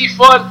crazy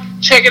fun.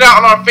 Check it out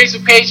on our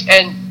Facebook page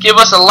and give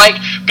us a like.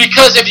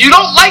 Because if you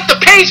don't like the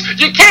page,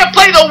 you can't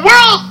play the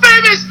world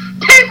famous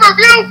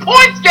pay-per-view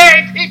points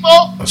game,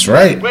 people. That's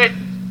right. Where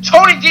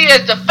Tony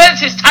Diaz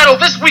defends his title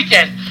this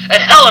weekend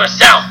at Hell in a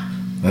Cell.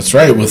 That's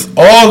right. With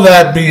all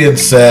that being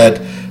said,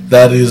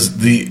 that is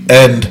the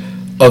end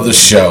of the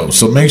show.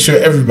 So make sure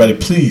everybody,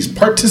 please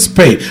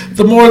participate.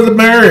 The more the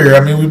merrier.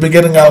 I mean, we've been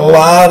getting a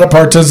lot of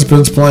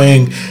participants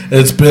playing.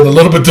 It's been a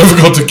little bit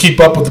difficult to keep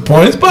up with the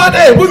points, but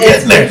hey, we're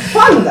getting there.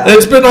 Fun, though.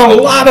 It's been a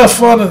lot of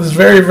fun, and it's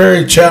very,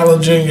 very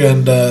challenging.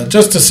 And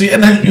just to see,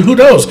 and who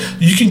knows,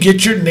 you can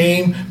get your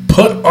name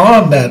put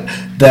on that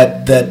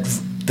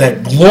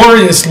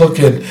glorious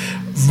looking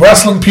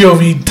Wrestling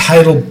POV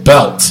title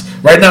belt.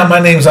 Right now, my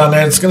name's on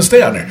there. It's going to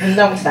stay on there.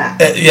 No, it's not.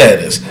 Yeah,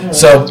 it is.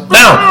 So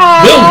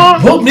now,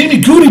 will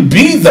Mimi Goody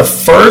be the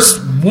first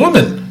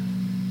woman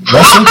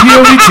Wrestling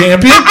POV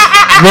champion?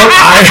 Will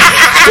I?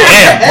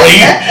 Damn,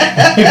 wait.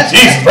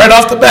 Jeez, right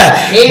off the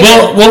bat.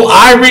 Will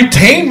I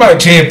retain my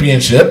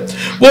championship?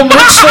 Will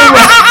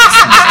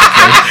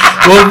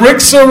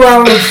Rick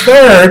Serrano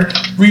III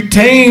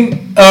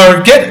retain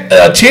or get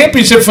a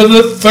championship for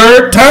the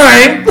third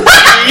time?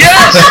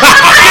 Yes!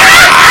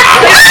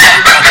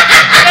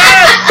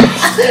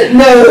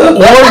 No.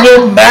 Or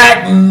will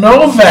Mac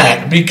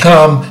Novak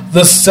become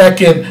the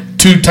second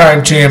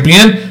two-time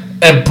champion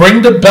and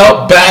bring the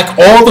belt back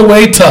all the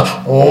way to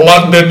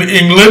London,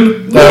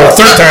 England? Third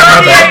time,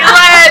 my bad.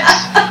 Lads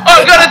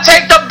are gonna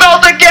take the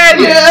belt again.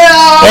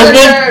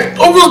 Yeah.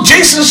 Or will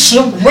Jason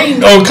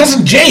Serrano,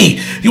 Cousin Jay,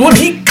 will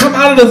he come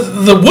out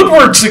of the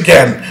woodworks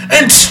again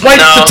and swipe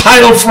the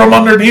title from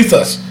underneath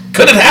us?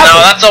 Could it happen?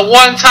 No, that's a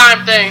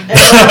one-time thing.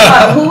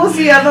 Who was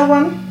the other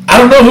one? I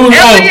don't know who.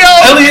 Elio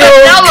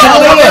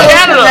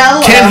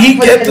Canella. Can he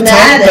get the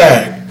title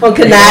back? From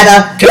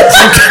Canada.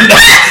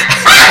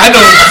 I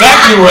know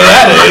exactly where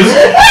that is.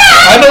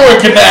 I know where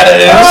Canada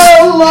is.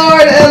 Oh,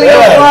 Lord, Elio.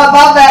 Yeah.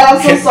 My bad.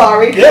 I'm so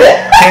sorry.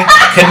 Yeah.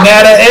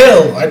 Canada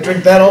Ale. I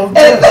drink that all the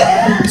time.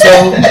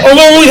 So,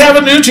 although we have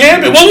a new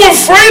champion. Well,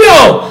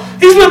 Wilfredo.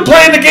 He's been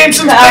playing the game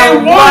since day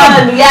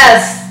one.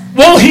 Yes.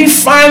 Will he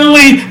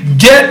finally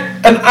get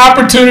an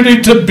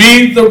opportunity to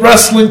be the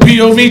Wrestling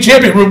POV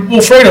champion?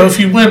 Wilfredo, if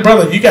you win,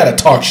 brother, you got to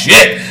talk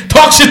shit.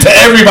 Talk shit to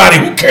everybody.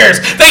 Who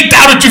cares? They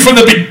doubted you from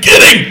the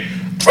beginning.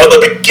 From the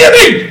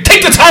beginning.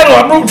 Take the title.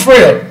 I'm rooting for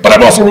you. But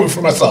I'm also rooting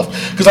for myself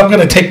because I'm going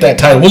to take that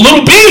title. Well,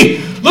 Little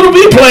B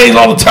plays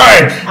all the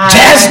time.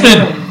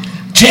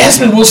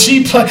 Jasmine, will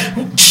she play?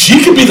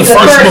 She could be the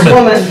first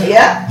woman.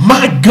 Yeah.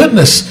 My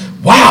goodness.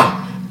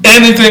 Wow.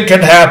 Anything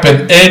can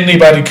happen.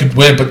 Anybody could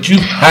win. But you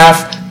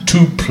have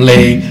to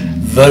play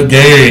the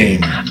game.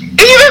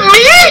 Even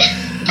me?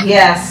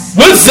 Yes.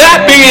 With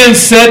that being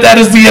said, that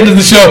is the end of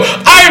the show.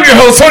 I am your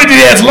host, Tony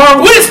Diaz,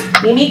 along with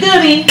Mimi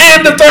Goody.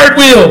 And the third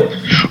wheel.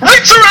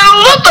 Rick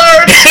Serrano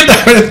III. And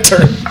our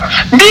intern.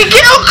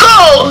 Miguel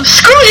Cole.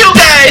 Screw you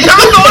guys. I'm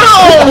going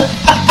home.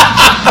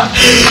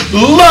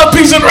 Love,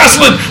 peace, and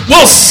wrestling.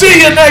 We'll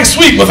see you next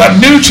week with a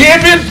new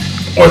champion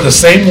or the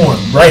same one.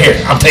 Right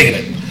here. I'm taking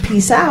it.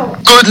 Peace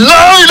out. Good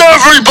night,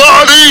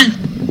 everybody!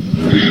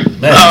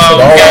 Man,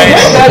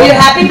 Are you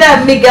happy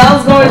that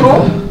Miguel's going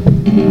home?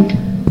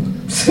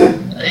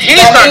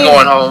 He's not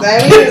going home.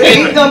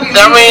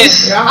 That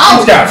means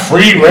he's got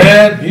free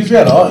red. He's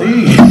got all.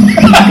 He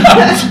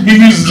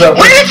uses that.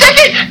 Wait a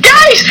second,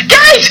 guys!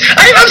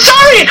 I'm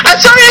sorry. I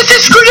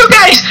said screw you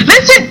guys.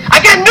 Listen,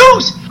 I got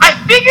news. I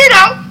figured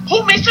out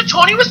who Mr.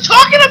 Tony was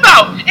talking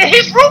about in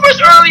his rumors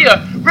earlier.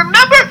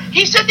 Remember,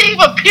 he said they've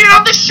appeared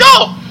on the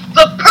show.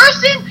 The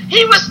person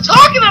he was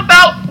talking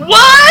about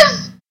was